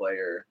 3-and-D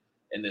player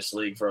in this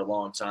league for a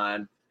long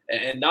time.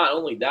 And not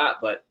only that,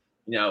 but,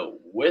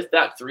 with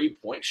that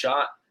 3-point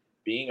shot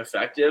being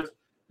effective,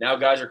 now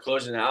guys are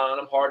closing out on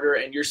him harder.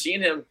 And you're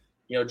seeing him,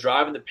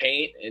 drive in the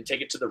paint and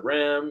take it to the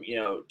rim,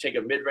 take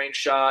a mid-range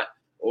shot.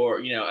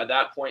 Or, at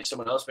that point,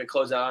 someone else may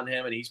close out on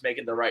him and he's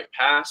making the right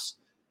pass.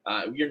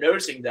 You're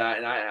noticing that.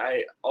 And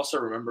I also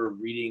remember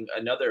reading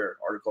another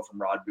article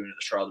from Rod Boone at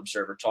the Charlotte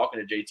Observer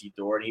talking to JT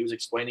Thor, and he was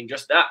explaining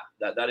just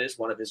that is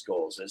one of his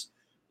goals is,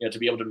 to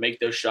be able to make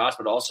those shots,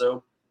 but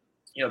also,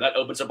 that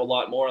opens up a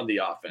lot more on the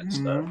offense,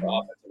 the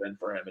offensive end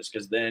for him is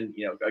because then,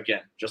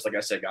 again, just like I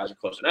said, guys are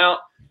closing out.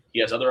 He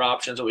has other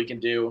options that we can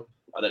do.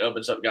 That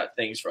opens up, got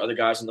things for other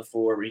guys on the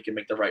floor where he can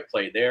make the right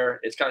play there.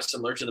 It's kind of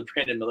similar to the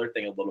Brandon Miller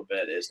thing a little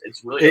bit.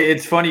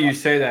 It's funny you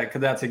say that because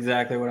that's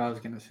exactly what I was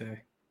going to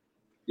say.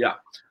 Yeah.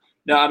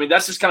 No, I mean,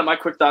 that's just kind of my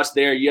quick thoughts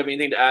there. You have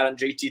anything to add on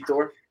JT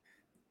Thor?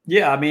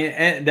 Yeah, I mean,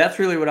 and that's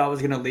really what I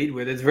was going to lead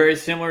with. It's very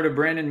similar to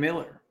Brandon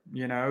Miller.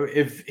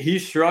 If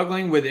he's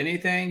struggling with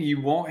anything, you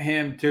want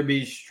him to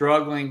be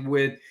struggling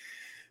with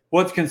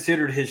what's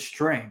considered his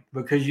strength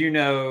because,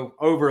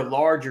 over a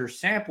larger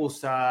sample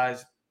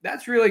size,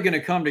 that's really going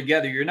to come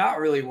together. You're not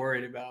really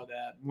worried about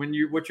that.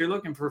 What you're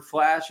looking for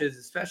flashes,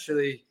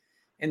 especially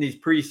in these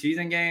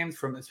preseason games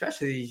from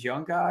especially these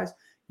young guys,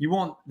 you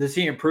want to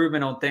see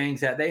improvement on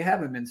things that they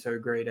haven't been so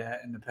great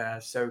at in the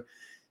past. So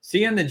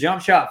seeing the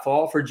jump shot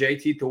fall for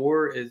JT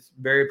Thor is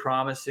very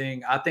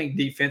promising. I think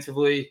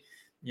defensively,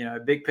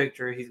 big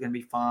picture, he's going to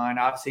be fine.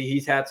 Obviously,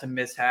 he's had some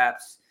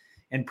mishaps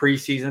in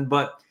preseason.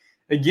 But,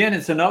 again,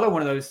 it's another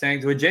one of those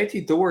things. When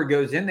JT Thor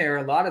goes in there,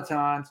 a lot of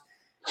times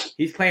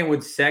he's playing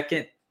with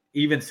second,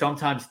 even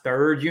sometimes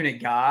third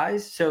unit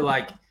guys. So,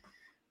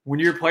 when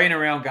you're playing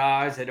around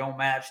guys that don't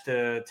match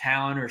the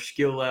talent or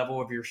skill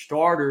level of your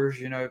starters,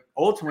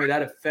 ultimately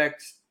that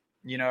affects,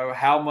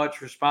 how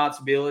much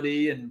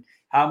responsibility and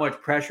how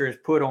much pressure is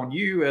put on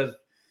you as,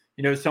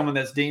 someone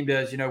that's deemed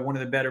as, one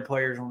of the better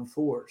players on the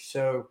floor.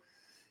 So,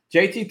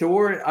 JT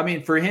Thor, I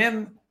mean, for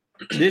him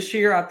this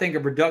year, I think a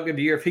productive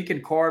year. If he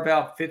can carve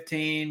out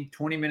 15,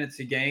 20 minutes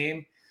a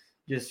game,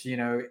 just,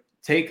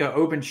 take an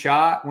open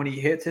shot when he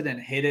hits it and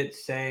hit it,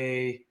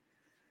 say,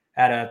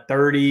 at a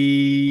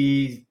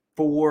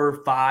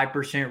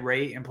 34-5%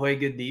 rate and play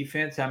good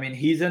defense. I mean,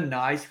 he's a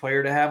nice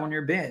player to have on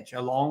your bench.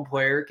 A long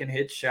player can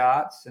hit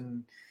shots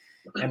and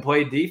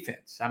play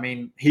defense. I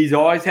mean, he's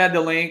always had the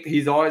length.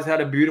 He's always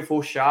had a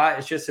beautiful shot.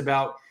 It's just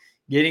about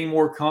getting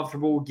more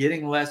comfortable,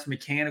 getting less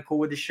mechanical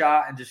with the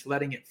shot and just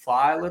letting it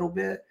fly a little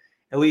bit.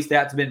 At least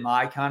that's been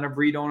my kind of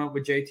read on it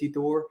with JT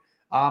Thor.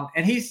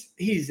 And he's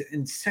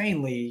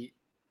insanely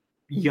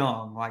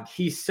young.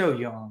 He's so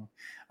young.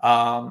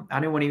 I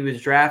know when he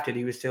was drafted,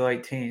 he was still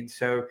 18.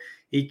 So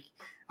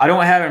I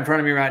don't have it in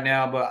front of me right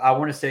now, but I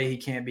want to say he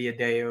can't be a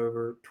day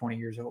over 20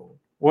 years old.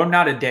 Well,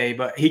 not a day,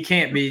 but he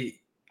can't be.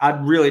 I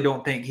really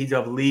don't think he's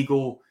of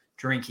legal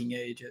drinking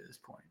age at this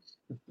point.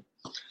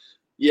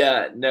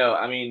 Yeah, no,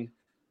 I mean,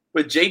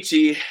 with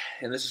JT,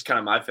 and this is kind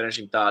of my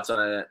finishing thoughts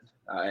on it,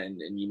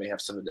 and you may have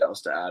something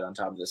else to add on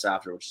top of this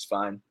after, which is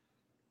fine.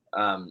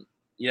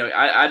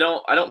 I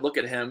don't look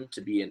at him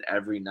to be an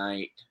every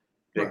night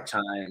big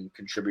time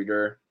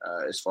contributor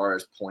as far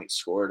as points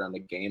scored on the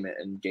game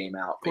and game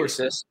out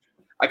basis.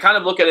 I kind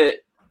of look at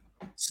it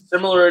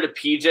similar to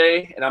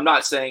PJ, and I'm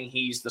not saying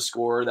he's the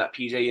scorer that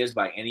PJ is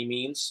by any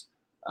means.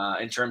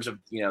 In terms of,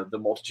 the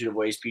multitude of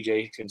ways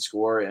PJ can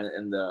score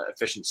and the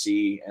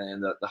efficiency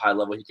and the high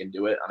level he can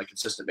do it on a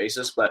consistent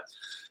basis. But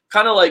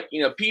kind of like,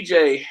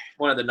 PJ,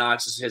 one of the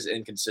knocks is his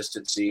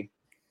inconsistency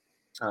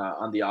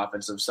on the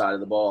offensive side of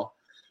the ball.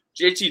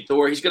 JT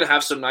Thor, he's going to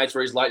have some nights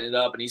where he's lighting it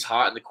up and he's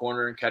hot in the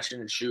corner and catching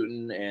and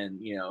shooting, and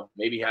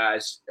maybe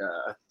has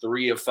a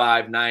 3 of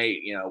 5 night,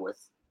 with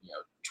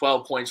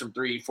 12 points from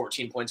 3,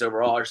 14 points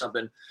overall or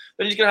something.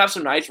 But he's going to have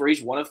some nights where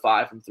he's 1 of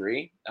 5 from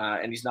 3,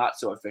 and he's not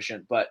so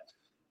efficient. But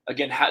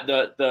again,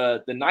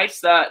 the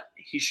nights that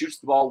he shoots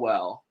the ball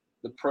well,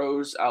 the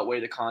pros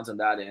outweigh the cons on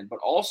that end. But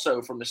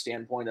also from the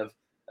standpoint of,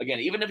 again,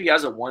 even if he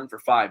has a 1 for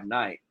 5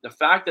 night, the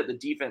fact that the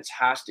defense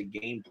has to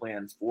game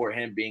plan for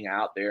him being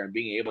out there and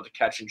being able to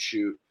catch and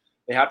shoot,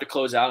 they have to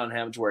close out on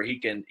him to where he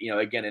can,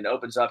 again, it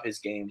opens up his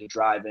game to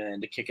drive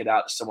in, to kick it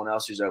out to someone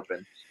else who's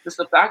open. Just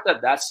the fact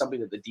that that's something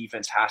that the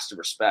defense has to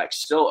respect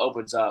still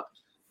opens up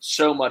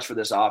so much for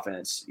this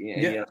offense.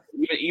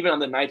 Even on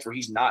the nights where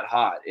he's not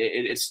hot,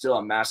 it's still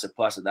a massive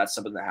plus that that's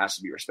something that has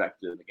to be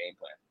respected in the game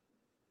plan.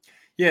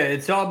 Yeah,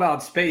 it's all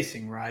about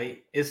spacing,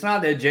 right? It's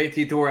not that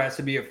JT Thor has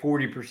to be a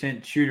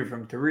 40% shooter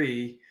from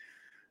 3.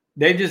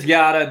 They just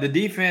the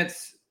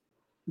defense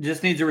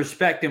just needs to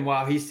respect him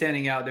while he's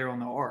standing out there on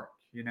the arc,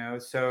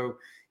 So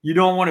you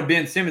don't want a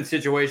Ben Simmons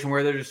situation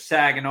where they're just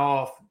sagging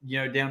off,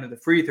 down to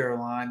the free throw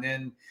line.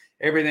 Then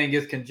everything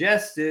gets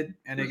congested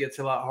and it gets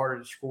a lot harder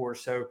to score.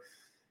 So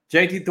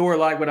JT Thor,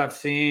 like what I've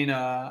seen,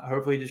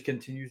 hopefully just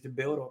continues to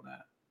build on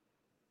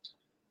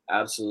that.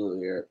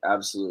 Absolutely, Eric.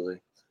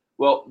 Absolutely.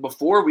 Well,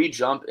 before we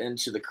jump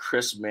into the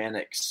Chris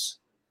Mannix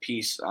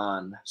piece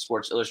on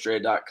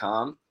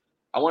SportsIllustrated.com,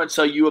 I want to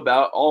tell you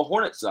about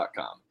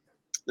AllHornets.com.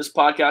 This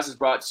podcast is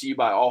brought to you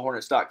by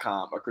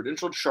AllHornets.com, a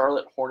credentialed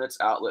Charlotte Hornets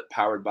outlet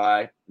powered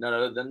by none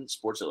other than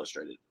Sports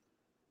Illustrated.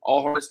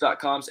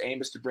 AllHornets.com's aim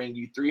is to bring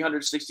you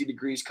 360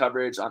 degrees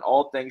coverage on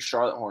all things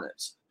Charlotte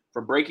Hornets.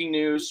 From breaking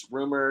news,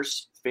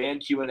 rumors, fan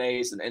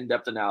Q&As, and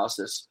in-depth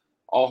analysis,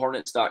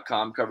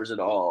 AllHornets.com covers it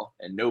all,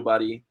 and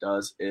nobody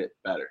does it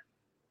better.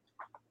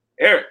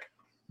 Eric,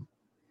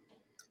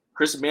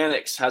 Chris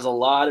Mannix has a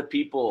lot of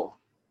people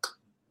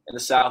in the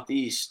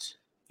Southeast,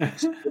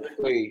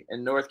 specifically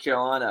in North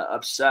Carolina,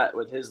 upset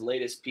with his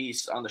latest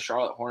piece on the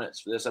Charlotte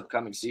Hornets for this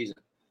upcoming season.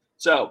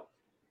 So,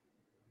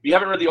 if you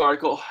haven't read the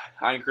article,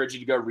 I encourage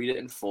you to go read it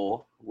in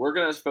full. We're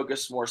going to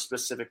focus more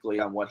specifically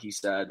on what he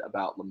said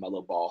about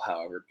LaMelo Ball,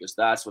 however, because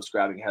that's what's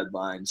grabbing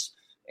headlines,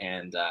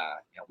 and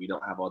we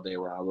don't have all day.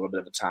 We're on a little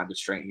bit of a time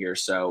constraint here,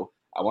 so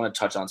I want to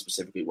touch on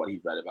specifically what he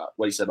said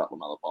about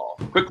LaMelo Ball.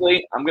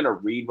 Quickly, I'm going to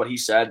read what he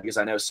said because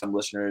I know some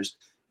listeners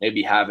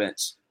maybe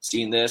haven't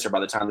seen this, or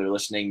by the time they're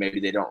listening, maybe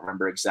they don't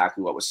remember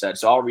exactly what was said.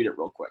 So I'll read it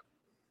real quick.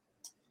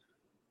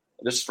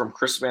 This is from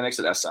Chris Mannix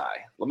at SI.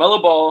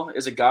 LaMelo Ball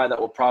is a guy that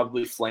will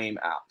probably flame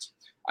out.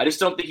 I just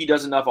don't think he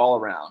does enough all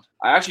around.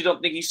 I actually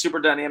don't think he's super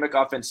dynamic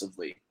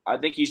offensively. I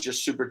think he's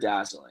just super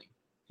dazzling.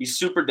 He's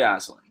super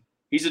dazzling.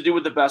 He's a dude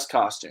with the best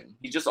costume.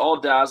 He's just all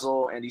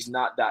dazzle, and he's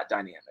not that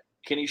dynamic.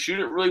 Can he shoot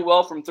it really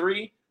well from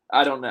 3?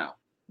 I don't know.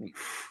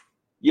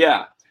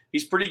 Yeah,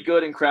 he's pretty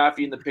good and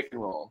crafty in the pick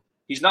and roll.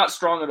 He's not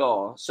strong at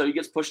all, so he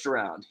gets pushed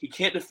around. He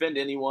can't defend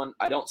anyone.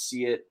 I don't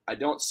see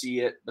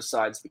it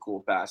besides the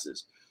cool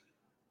passes.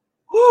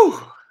 Whew.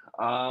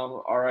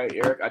 All right,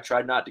 Eric, I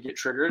tried not to get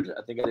triggered.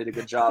 I think I did a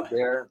good job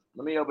there.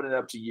 Let me open it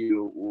up to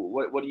you.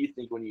 What do you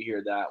think when you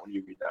hear that, when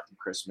you read that from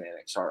Chris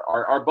Mannix?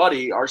 Our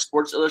buddy, our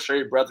Sports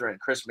Illustrated brethren,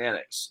 Chris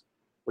Mannix.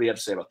 What do you have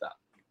to say about that?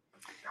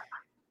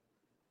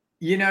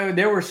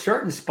 There were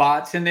certain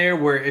spots in there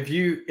where if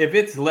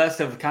it's less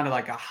of kind of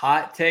like a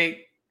hot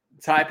take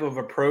type of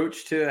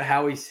approach to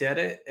how he said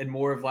it and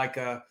more of like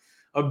a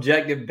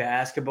objective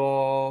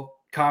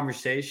basketball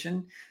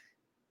conversation,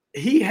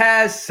 he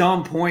has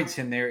some points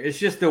in there. It's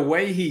just the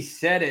way he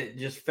said it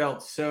just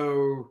felt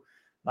so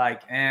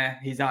like,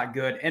 he's not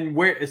good. And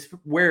where it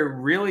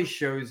really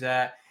shows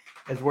that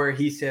is where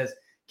he says,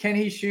 can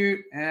he shoot?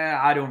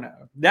 I don't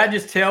know. That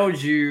just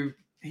tells you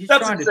he's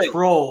trying to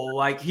troll.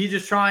 Like, he's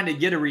just trying to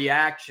get a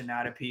reaction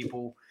out of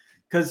people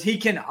because he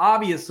can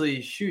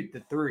obviously shoot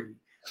the 3,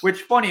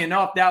 which, funny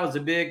enough, that was a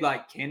big,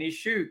 like, can he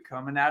shoot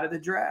coming out of the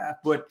draft?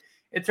 But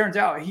it turns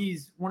out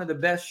he's one of the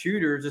best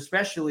shooters,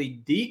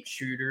 especially deep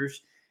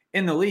shooters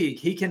in the league.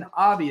 He can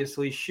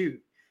obviously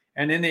shoot.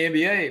 And in the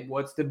NBA,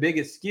 what's the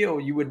biggest skill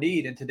you would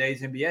need in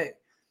today's NBA?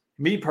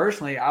 Me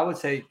personally, I would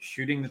say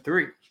shooting the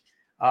 3.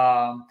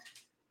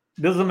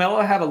 Does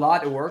LaMelo have a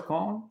lot to work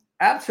on?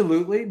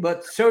 Absolutely,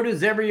 but so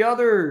does every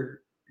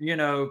other,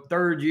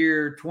 third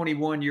year,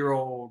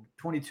 21-year-old,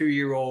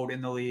 22-year-old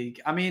in the league.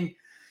 I mean,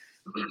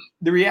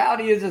 the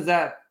reality is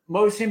that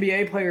most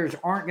NBA players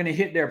aren't going to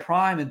hit their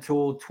prime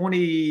until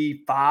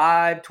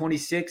 25,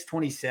 26,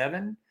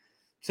 27.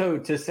 So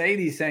to say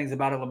these things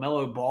about a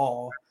LaMelo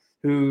Ball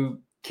who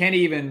can't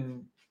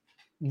even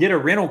get a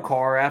rental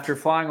car after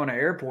flying on an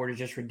airport is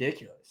just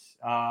ridiculous.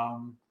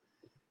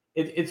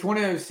 It's one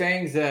of those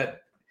things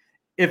that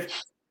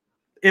if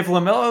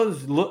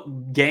LaMelo's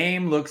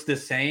game looks the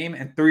same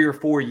in 3 or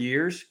 4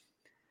 years,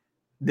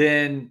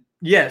 then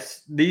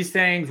yes, these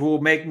things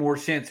will make more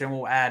sense and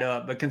will add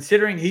up. But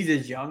considering he's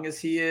as young as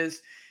he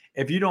is,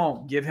 if you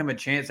don't give him a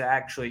chance to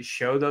actually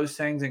show those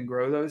things and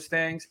grow those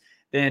things,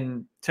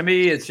 then to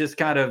me, it's just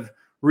kind of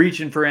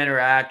reaching for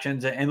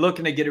interactions and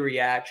looking to get a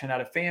reaction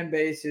out of fan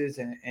bases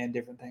and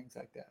different things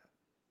like that.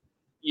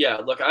 Yeah,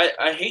 look,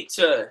 I hate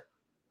to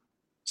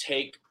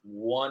take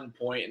 1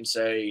 point and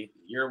say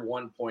your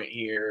 1 point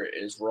here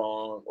is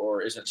wrong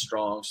or isn't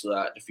strong, so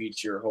that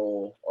defeats your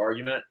whole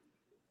argument.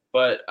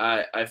 But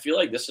I feel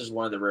like this is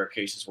one of the rare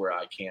cases where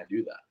I can't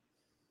do that.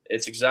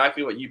 It's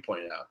exactly what you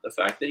pointed out. The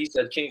fact that he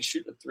said, can he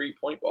shoot the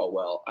 3-point ball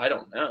well? I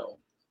don't know.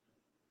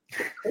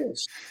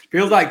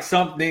 Feels like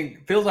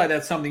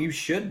that's something you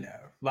should know.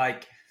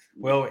 Like,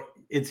 well,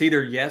 it's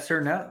either yes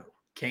or no.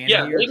 Can he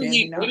or can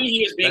he not? Maybe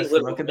he was being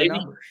literal. Look at the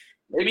numbers.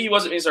 Maybe he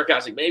wasn't being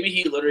sarcastic. Maybe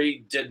he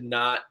literally did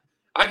not.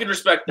 I can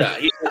respect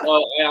that. He said,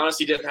 well, I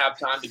honestly didn't have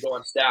time to go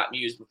on Stat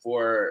Muse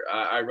before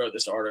I wrote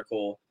this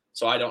article,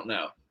 so I don't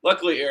know.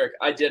 Luckily, Eric,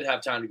 I did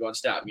have time to go on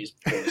Stat Muse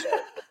before this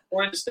article.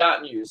 According to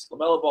Stat Muse,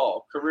 LaMelo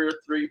Ball, career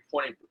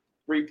three-point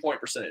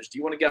percentage. Do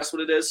you want to guess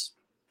what it is?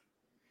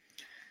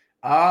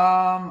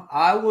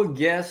 I would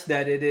guess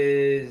that it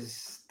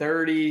is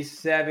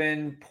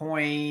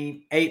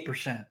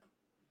 37.8%.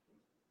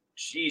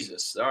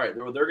 Jesus. All right.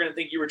 They're going to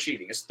think you were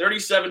cheating. It's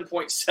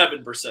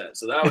 37.7%.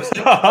 So that was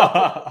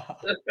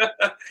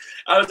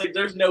I was like,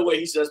 there's no way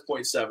he says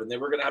 0.7. They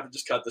were going to have to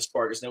just cut this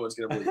part because no one's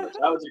going to believe it.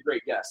 That was a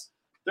great guess.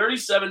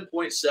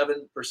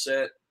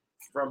 37.7%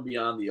 from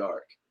beyond the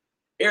arc.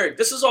 Eric,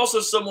 this is also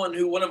someone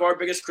who one of our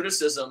biggest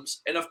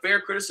criticisms, and a fair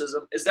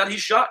criticism, is that he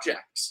shot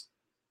jacks.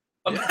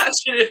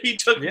 Imagine if he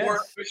took more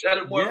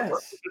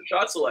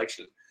shot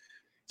selection.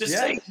 To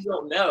say you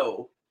don't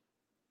know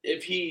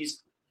if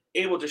he's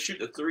able to shoot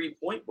the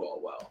 3-point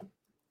ball well.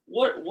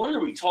 What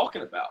are we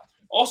talking about?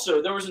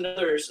 Also, there was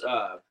another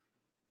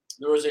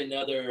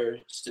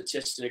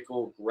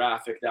statistical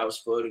graphic that was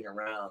floating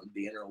around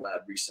the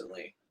interweb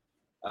recently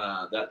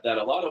that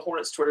a lot of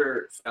Hornets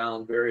Twitter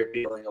found very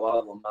appealing. A lot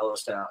of LaMelo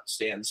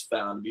stands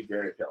found to be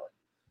very appealing.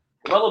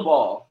 LaMelo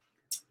Ball,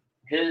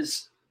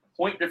 his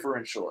point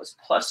differential is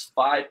plus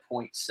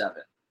 5.7.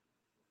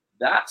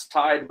 That's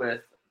tied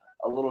with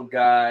a little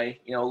guy,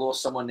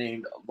 someone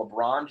named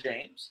LeBron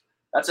James.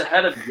 That's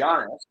ahead of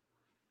Giannis,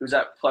 who's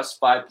at plus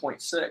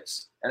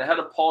 5.6, and ahead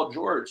of Paul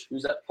George,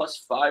 who's at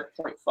plus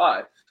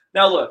 5.5.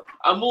 Now, look,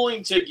 I'm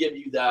willing to give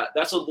you that.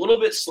 That's a little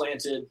bit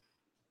slanted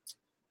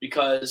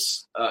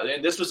because,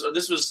 and this was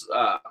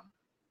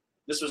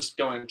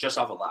going just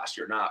off of last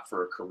year, not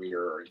for a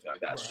career or anything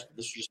like that. Right.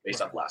 This was just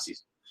based off last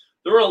season.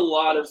 There were a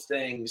lot of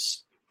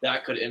things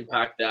that could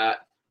impact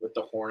that with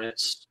the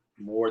Hornets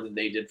more than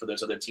they did for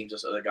those other teams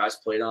those other guys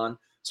played on.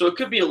 So it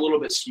could be a little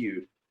bit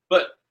skewed.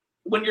 But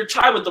when you're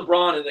tied with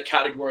LeBron in a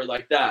category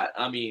like that,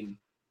 I mean,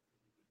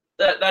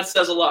 that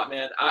says a lot,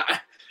 man.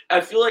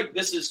 I feel like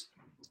this is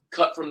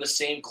cut from the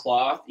same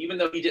cloth. Even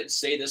though he didn't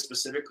say this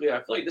specifically, I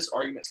feel like this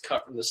argument's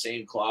cut from the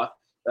same cloth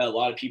that a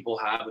lot of people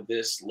have with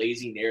this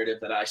lazy narrative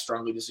that I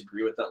strongly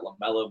disagree with, that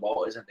LaMelo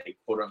Ball isn't a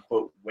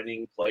quote-unquote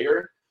winning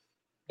player.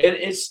 And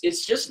it's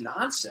just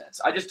nonsense.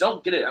 I just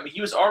don't get it. I mean,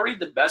 he was already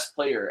the best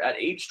player at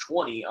age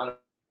 20 on a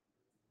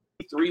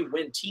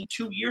 3-win team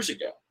 2 years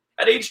ago.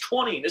 At age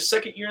 20, in his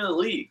second year in the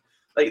league.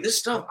 Like, this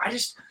stuff, I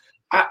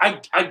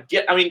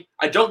get – I mean,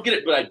 I don't get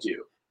it, but I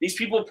do. These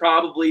people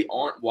probably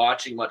aren't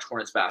watching much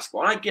Hornets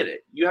basketball, and I get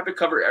it. You have to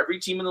cover every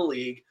team in the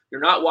league.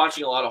 You're not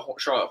watching a lot of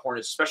Charlotte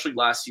Hornets, especially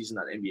last season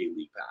on NBA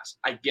League Pass.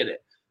 I get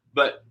it.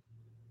 But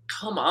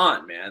come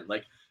on, man.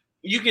 Like,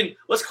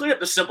 let's clean up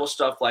the simple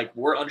stuff like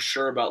we're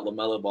unsure about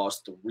LaMelo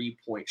Ball's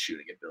 3-point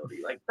shooting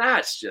ability. Like,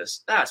 that's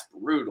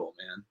brutal,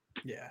 man.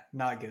 Yeah,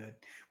 not good.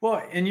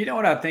 Well, and you know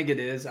what I think it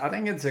is? I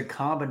think it's a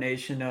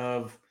combination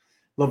of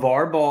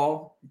LeVar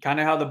Ball, kind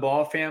of how the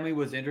Ball family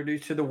was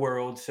introduced to the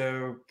world.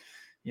 So,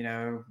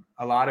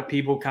 a lot of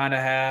people kind of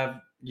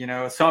have,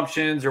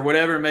 assumptions or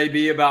whatever it may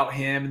be about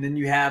him. And then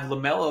you have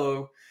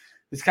LaMelo,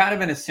 who's kind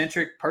of an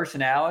eccentric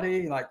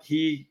personality. Like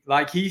he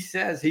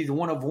says, he's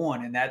one of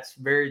one. And that's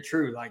very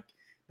true. Like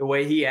the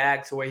way he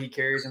acts, the way he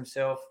carries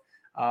himself.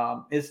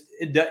 It's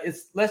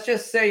let's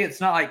just say it's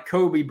not like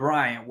Kobe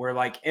Bryant where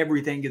like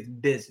everything is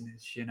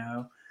business,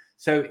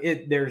 So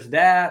there's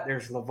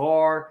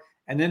LeVar,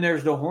 and then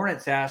there's the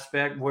Hornets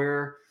aspect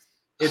where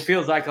it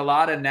feels like a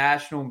lot of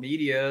national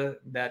media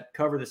that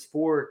cover the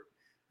sport.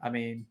 I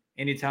mean,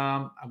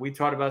 anytime we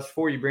talked about this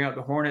before, you bring up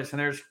the Hornets, and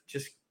there's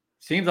just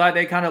seems like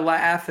they kind of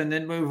laugh and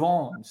then move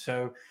on.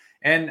 So,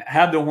 and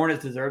have the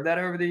Hornets deserved that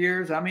over the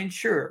years? I mean,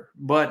 sure,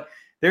 but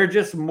they're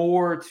just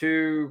more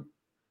to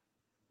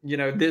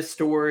this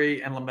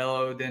story and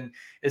LaMelo than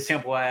as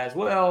simple as,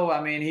 well,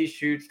 I mean, he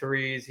shoots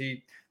threes,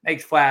 he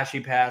makes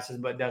flashy passes,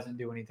 but doesn't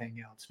do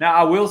anything else. Now,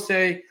 I will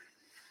say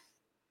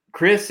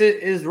Chris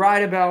is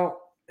right about,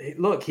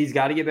 look, he's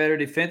got to get better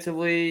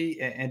defensively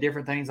and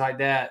different things like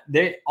that.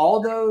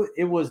 Although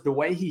it was the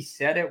way he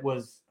said it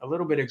was a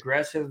little bit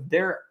aggressive,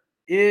 there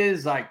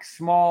is like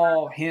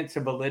small hints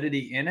of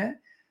validity in it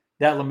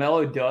that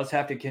LaMelo does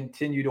have to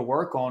continue to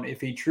work on if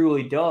he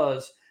truly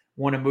does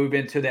want to move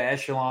into the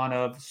echelon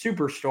of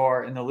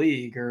superstar in the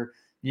league or,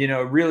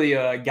 really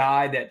a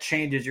guy that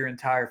changes your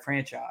entire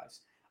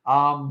franchise.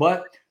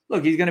 But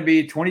look, he's going to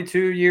be 22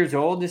 years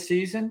old this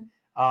season.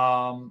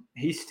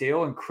 He's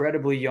still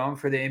incredibly young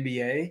for the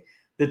NBA.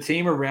 The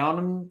team around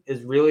him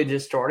is really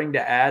just starting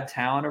to add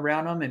talent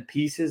around him and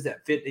pieces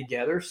that fit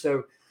together.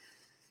 So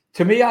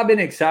to me, I've been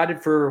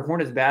excited for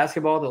Hornets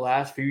basketball the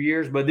last few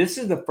years, but this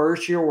is the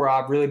first year where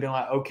I've really been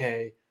like,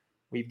 okay,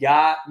 we've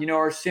got,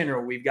 our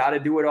center. We've got to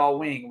do it all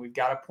wing. We've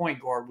got a point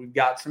guard. We've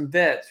got some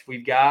vets.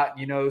 We've got,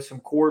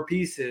 some core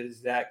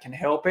pieces that can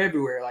help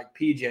everywhere like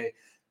PJ.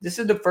 This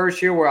is the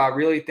first year where I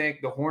really think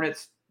the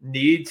Hornets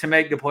need to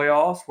make the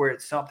playoffs, where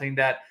it's something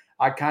that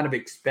I kind of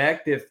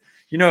expect if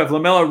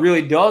LaMelo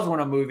really does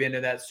want to move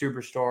into that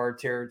superstar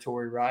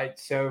territory, right?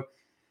 So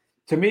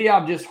to me,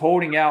 I'm just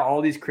holding out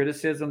all these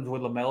criticisms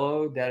with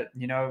LaMelo that,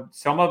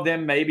 some of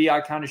them maybe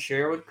I kind of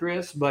share with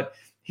Chris, but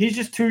he's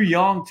just too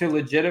young to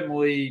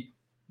legitimately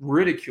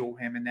ridicule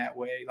him in that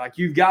way. Like,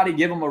 you've got to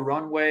give him a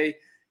runway.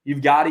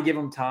 You've got to give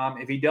him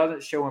time. If he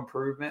doesn't show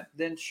improvement,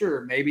 then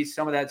sure, maybe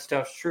some of that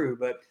stuff's true.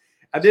 But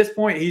at this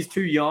point, he's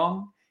too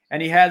young,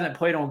 and he hasn't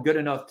played on good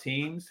enough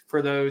teams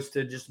for those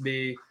to just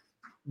be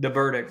the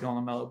verdict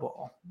on LaMelo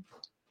Ball.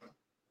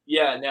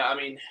 Yeah, no, I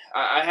mean,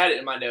 I had it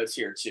in my notes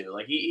here too.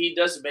 Like, he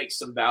does make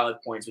some valid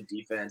points with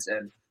defense,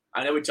 and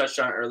I know we touched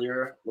on it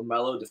earlier.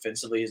 LaMelo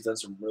defensively has done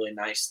some really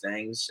nice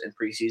things in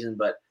preseason,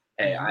 but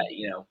hey,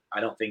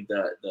 I don't think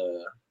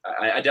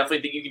I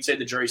definitely think you can say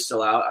the jury's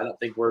still out. I don't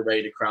think we're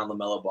ready to crown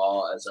LaMelo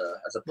Ball as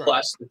a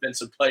plus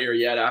defensive player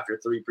yet after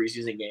 3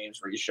 preseason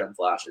games where he's shown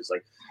flashes.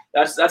 Like,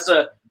 that's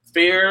a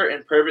fair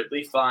and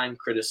perfectly fine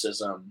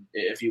criticism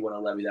if you want to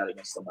levy that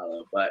against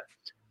LaMelo, but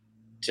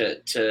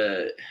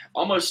to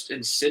almost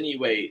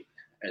insinuate,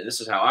 and this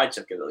is how I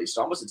took it at least,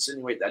 almost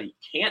insinuate that he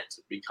can't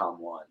become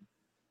one.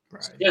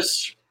 Right.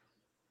 Just,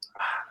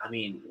 I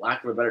mean,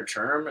 lack of a better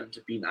term, and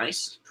to be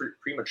nice,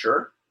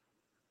 premature.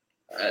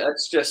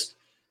 That's just,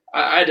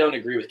 I don't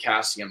agree with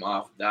casting him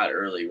off that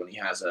early when he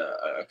has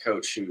a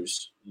coach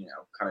who's,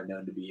 kind of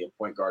known to be a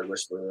point guard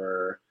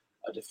whisperer,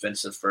 a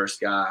defensive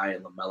first guy,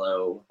 and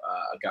LaMelo,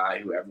 a guy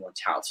who everyone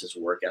touts his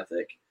work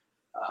ethic.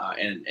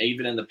 And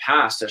even in the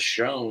past has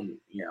shown,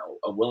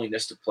 a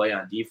willingness to play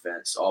on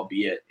defense,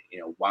 albeit,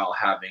 while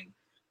having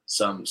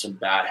some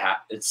bad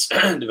habits,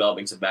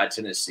 developing some bad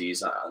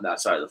tendencies on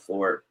that side of the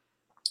floor.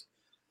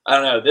 I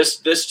don't know. This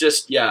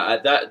just,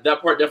 that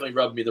part definitely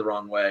rubbed me the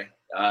wrong way.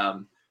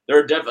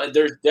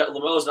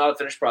 LaMelo's not a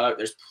finished product.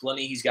 There's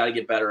plenty he's got to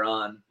get better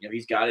on.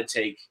 He's got to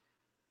take,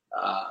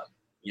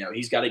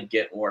 he's got to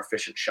get more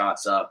efficient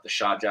shots up. The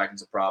shot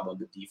jacking's a problem.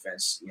 The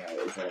defense, isn't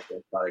a finished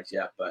product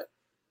yet, but.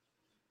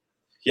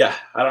 Yeah,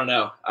 I don't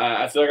know.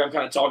 I feel like I'm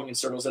kind of talking in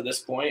circles at this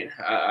point.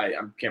 I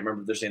can't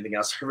remember if there's anything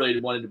else I really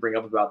wanted to bring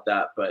up about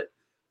that, but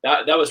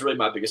that was really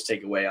my biggest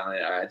takeaway on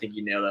it. I think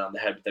you nailed it on the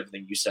head with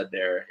everything you said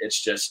there.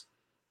 It's just,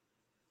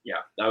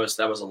 that was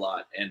a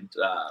lot, and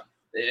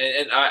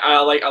I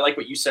like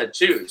what you said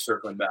too.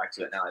 Circling back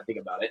to it now, I think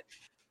about it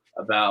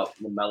about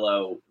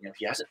LaMelo.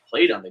 He hasn't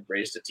played on the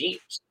greatest of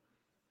teams,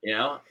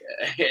 and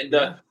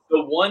the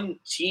one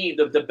team,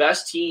 the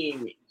best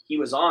team he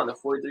was on, the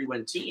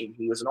 43-win team,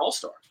 he was an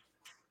all-star.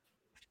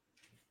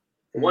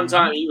 One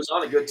time he was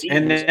on a good team.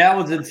 And that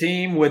was a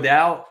team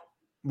without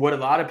what a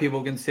lot of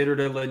people considered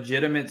a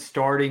legitimate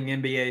starting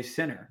NBA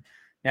center.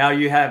 Now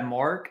you have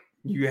Mark,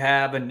 you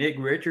have a Nick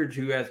Richards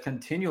who has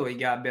continually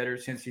got better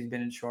since he's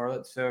been in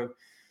Charlotte. So,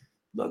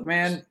 look,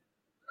 man,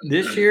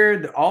 this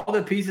year, all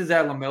the pieces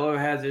that LaMelo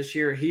has this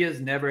year, he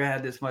has never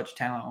had this much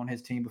talent on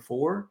his team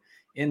before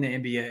in the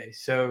NBA.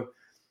 So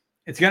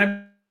it's going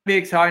to be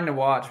exciting to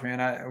watch, man.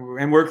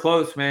 And we're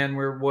close, man.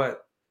 We're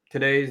what?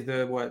 Today's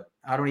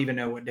I don't even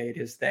know what date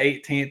it is. The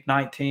 18th,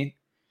 19th.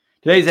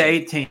 Today's the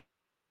 18th.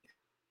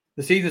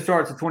 The season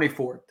starts the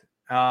 24th.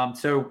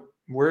 So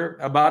we're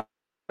about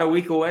a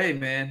week away,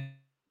 man.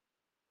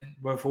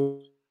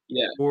 Before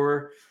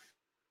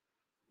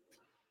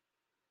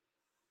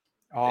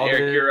all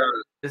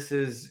this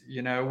is,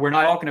 we're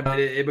not talking about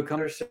it. It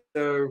becomes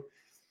so,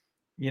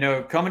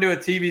 coming to a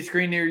TV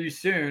screen near you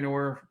soon,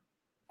 or,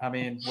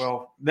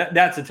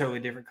 that's a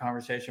totally different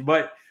conversation.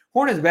 But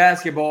Hornets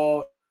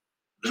basketball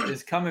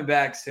is coming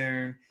back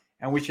soon,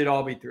 and we should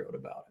all be thrilled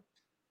about it.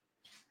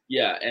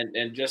 Yeah,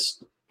 and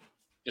just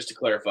to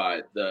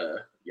clarify, the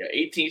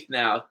 18th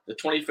now, the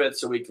 25th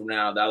is a week from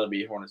now. That'll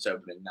be Hornets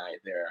opening night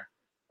there.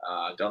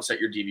 Don't set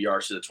your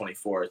DVRs to the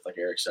 24th, like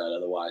Eric said.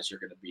 Otherwise, you're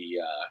gonna be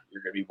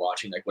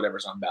watching like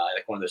whatever's on Valley,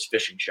 like one of those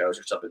fishing shows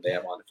or something they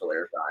have on to fill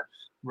airtime.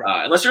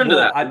 Right. Unless you're into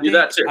that, do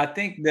that too. I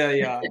think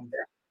the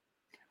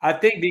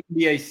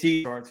NBA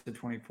season starts the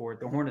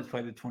 24th. The Hornets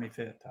play the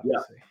 25th.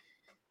 Obviously.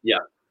 Yeah.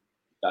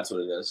 That's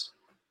what it is.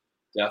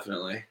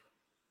 Definitely.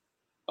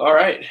 All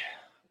right.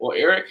 Well,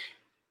 Eric,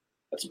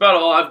 that's about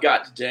all I've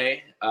got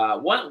today.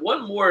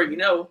 One more,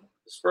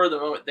 spur of the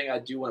moment thing I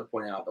do want to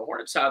point out. The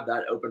Hornets have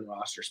that open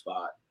roster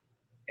spot.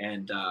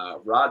 And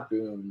Rod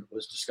Boone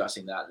was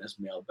discussing that in his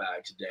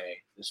mailbag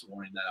this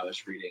morning that I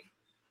was reading.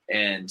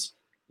 And,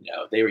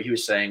 he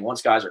was saying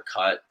once guys are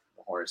cut,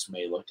 the Hornets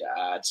may look to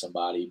add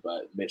somebody,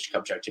 but Mitch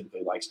Kupchak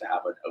typically likes to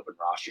have an open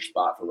roster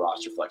spot for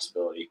roster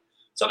flexibility.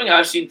 something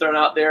I've seen thrown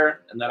out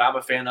there and that I'm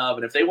a fan of.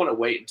 And if they want to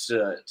wait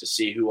to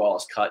see who all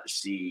is cut to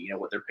see,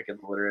 what their pick of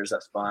the litter is,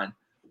 that's fine.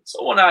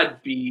 Someone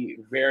I'd be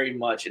very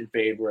much in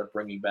favor of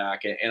bringing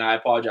back, and I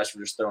apologize for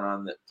just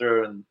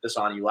throwing this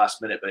on you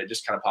last minute, but it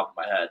just kind of popped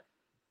in my head.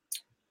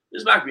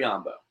 Bismack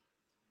Biyombo.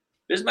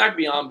 Bismack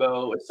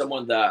Biyombo is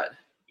someone that,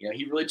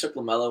 he really took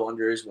LaMelo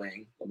under his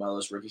wing,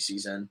 LaMelo's rookie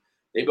season.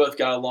 They both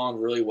got along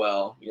really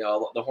well.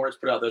 The Hornets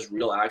put out those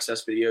real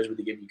access videos where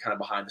they give you kind of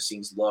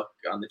behind-the-scenes look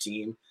on the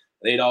team.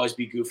 They'd always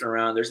be goofing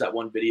around. There's that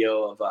one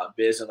video of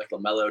Biz and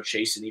LaMelo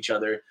chasing each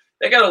other.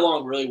 They got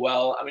along really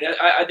well. I mean,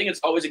 I think it's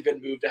always a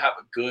good move to have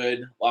a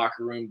good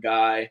locker room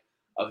guy,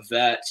 a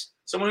vet,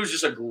 someone who's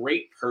just a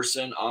great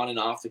person on and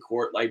off the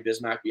court like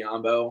Bismack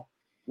Biyombo.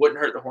 Wouldn't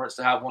hurt the Hornets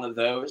to have one of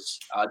those.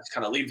 Just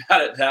kind of leave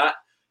that at that.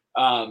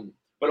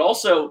 But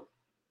also,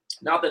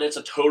 not that it's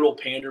a total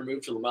pander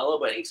move to LaMelo,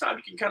 but anytime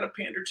you can kind of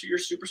pander to your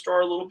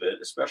superstar a little bit,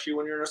 especially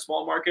when you're in a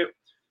small market,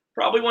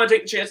 probably want to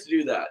take the chance to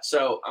do that.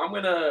 So I'm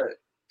going to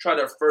try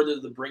to further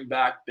the bring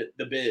back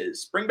the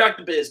biz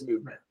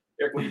movement.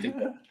 Eric, what do you think?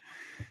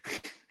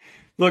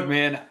 Look,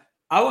 man,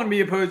 I wouldn't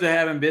be opposed to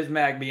having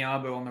Bismack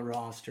Biyombo on the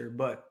roster,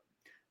 but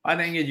my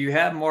thing is you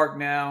have Mark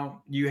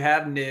now, you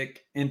have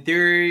Nick. In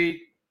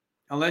theory,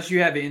 unless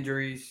you have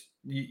injuries,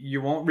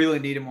 you won't really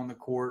need him on the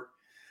court.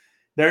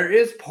 There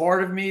is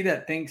part of me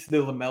that thinks the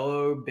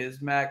LaMelo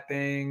Bismack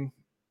thing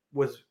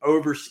was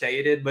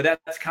overstated, but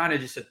that's kind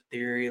of just a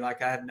theory. I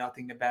have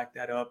nothing to back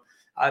that up.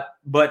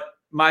 But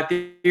my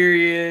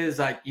theory is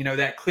that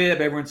clip,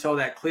 everyone saw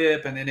that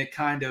clip, and then it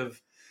kind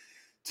of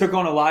took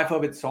on a life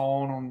of its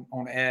own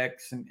on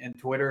X and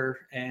Twitter,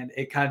 and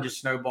it kind of just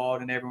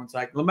snowballed, and everyone's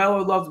like,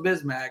 LaMelo loves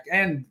Bismack,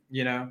 and,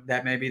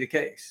 that may be the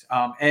case.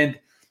 And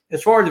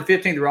as far as the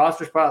 15th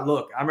roster spot,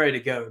 look, I'm ready to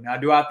go. Now,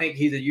 do I think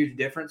he's a huge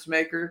difference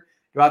maker?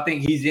 Do I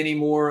think he's any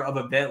more of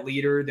a vet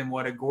leader than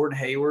what a Gordon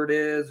Hayward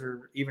is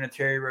or even a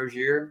Terry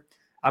Rozier?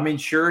 I mean,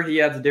 sure, he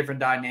has a different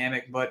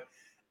dynamic, but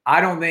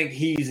I don't think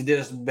he's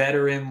this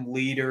veteran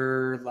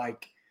leader a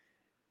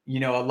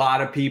lot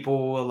of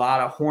people, a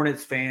lot of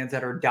Hornets fans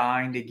that are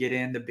dying to get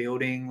in the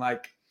building,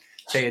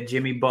 say, a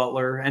Jimmy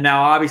Butler. And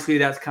now, obviously,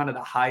 that's kind of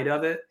the height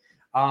of it.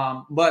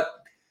 But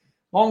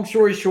long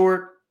story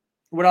short,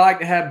 would I like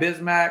to have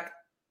Bismack?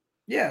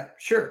 Yeah,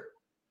 sure.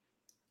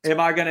 Am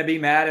I going to be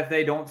mad if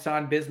they don't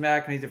sign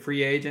Bismack and he's a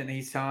free agent and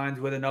he signs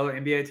with another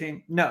NBA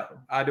team? No,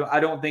 I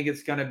don't think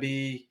it's going to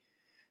be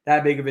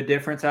that big of a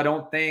difference. I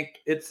don't think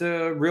it's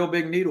a real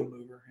big needle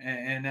mover,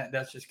 and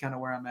that's just kind of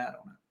where I'm at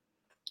on it.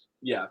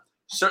 Yeah,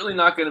 certainly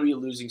not going to be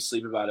losing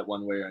sleep about it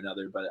one way or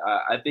another, but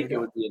I think it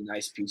would be a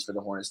nice piece for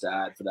the Hornets to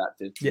add for that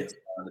 15th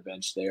on the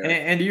bench there.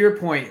 And to your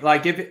point,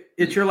 if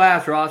it's your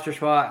last roster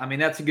spot, I mean,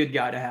 that's a good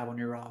guy to have on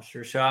your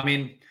roster. So, I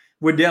mean,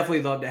 would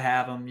definitely love to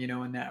have him,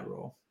 in that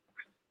role.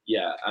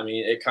 Yeah, I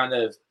mean, it kind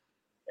of,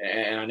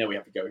 and I know we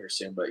have to go here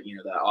soon, but,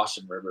 that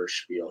Austin Rivers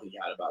spiel he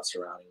had about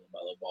surrounding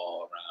LaMelo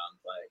Ball around,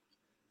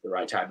 the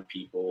right type of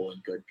people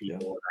and good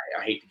people.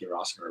 Yeah. I hate to give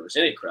Austin Rivers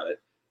any credit,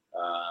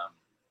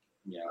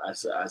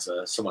 as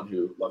someone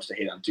who loves to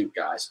hate on Duke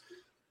guys.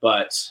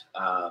 But,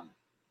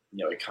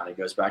 it kind of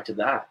goes back to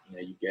that.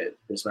 You get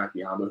Bismack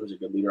Biyombo, who's a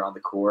good leader on the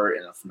court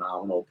and a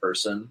phenomenal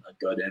person, a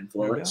good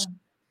influence.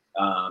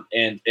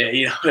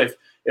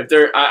 If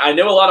they're, I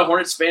know a lot of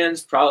Hornets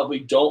fans probably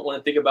don't want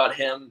to think about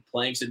him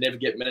playing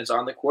significant minutes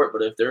on the court,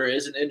 but if there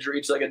is an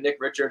injury to a Nick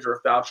Richards or a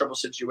foul trouble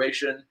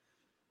situation,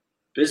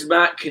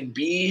 Bismack can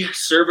be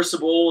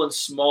serviceable in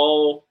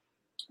small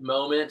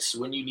moments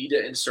when you need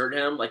to insert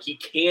him. He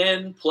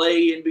can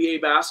play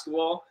NBA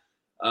basketball.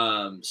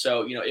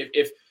 So,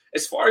 if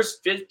as far as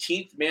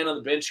 15th man on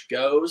the bench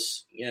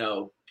goes,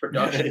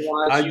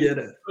 production-wise, I get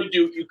it.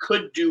 You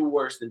could do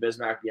worse than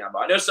Bismack Biyombo.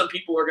 I know some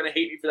people are going to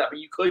hate me for that, but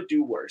you could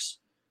do worse.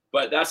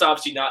 But that's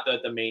obviously not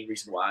the main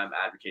reason why I'm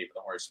advocating for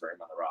the Hornets to bring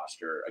him on the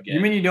roster again.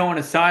 You mean you don't want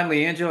to sign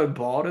LiAngelo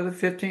Ball to the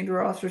 15th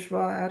roster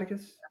spot,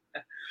 Atticus?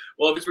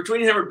 Well, if it's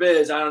between him or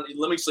Biz,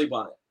 let me sleep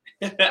on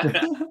it.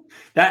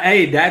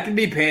 that can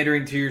be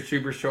pandering to your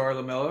superstar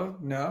LaMelo.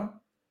 No.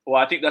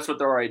 Well, I think that's what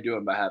they're already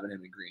doing by having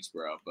him in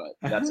Greensboro, but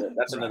that's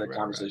another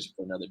conversation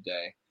for another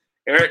day.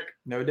 Eric,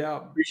 no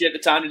doubt. Appreciate the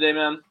time today,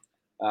 man.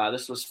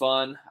 This was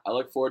fun. I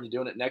look forward to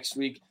doing it next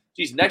week.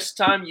 Geez, next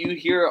time you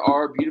hear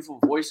our beautiful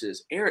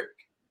voices, Eric,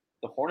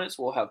 the Hornets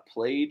will have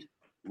played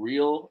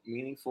real,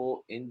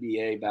 meaningful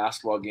NBA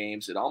basketball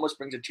games. It almost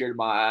brings a tear to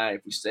my eye.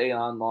 If we stay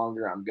on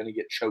longer, I'm going to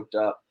get choked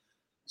up.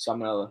 So I'm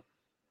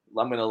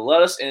gonna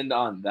let us end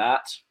on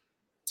that.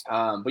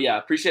 But yeah,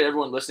 appreciate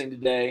everyone listening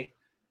today.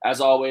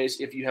 As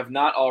always, if you have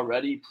not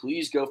already,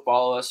 please go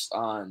follow us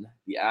on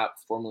the app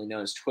formerly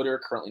known as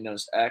Twitter, currently known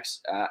as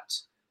X, at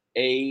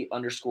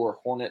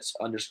 _Hornets_pod.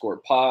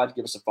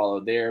 Give us a follow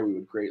there. We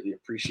would greatly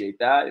appreciate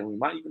that. And we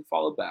might even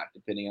follow back,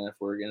 depending on if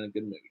we're in a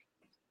good mood.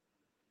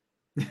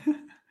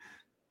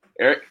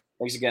 Eric,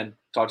 thanks again.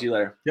 Talk to you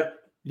later. Yep.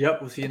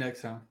 We'll see you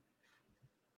next time.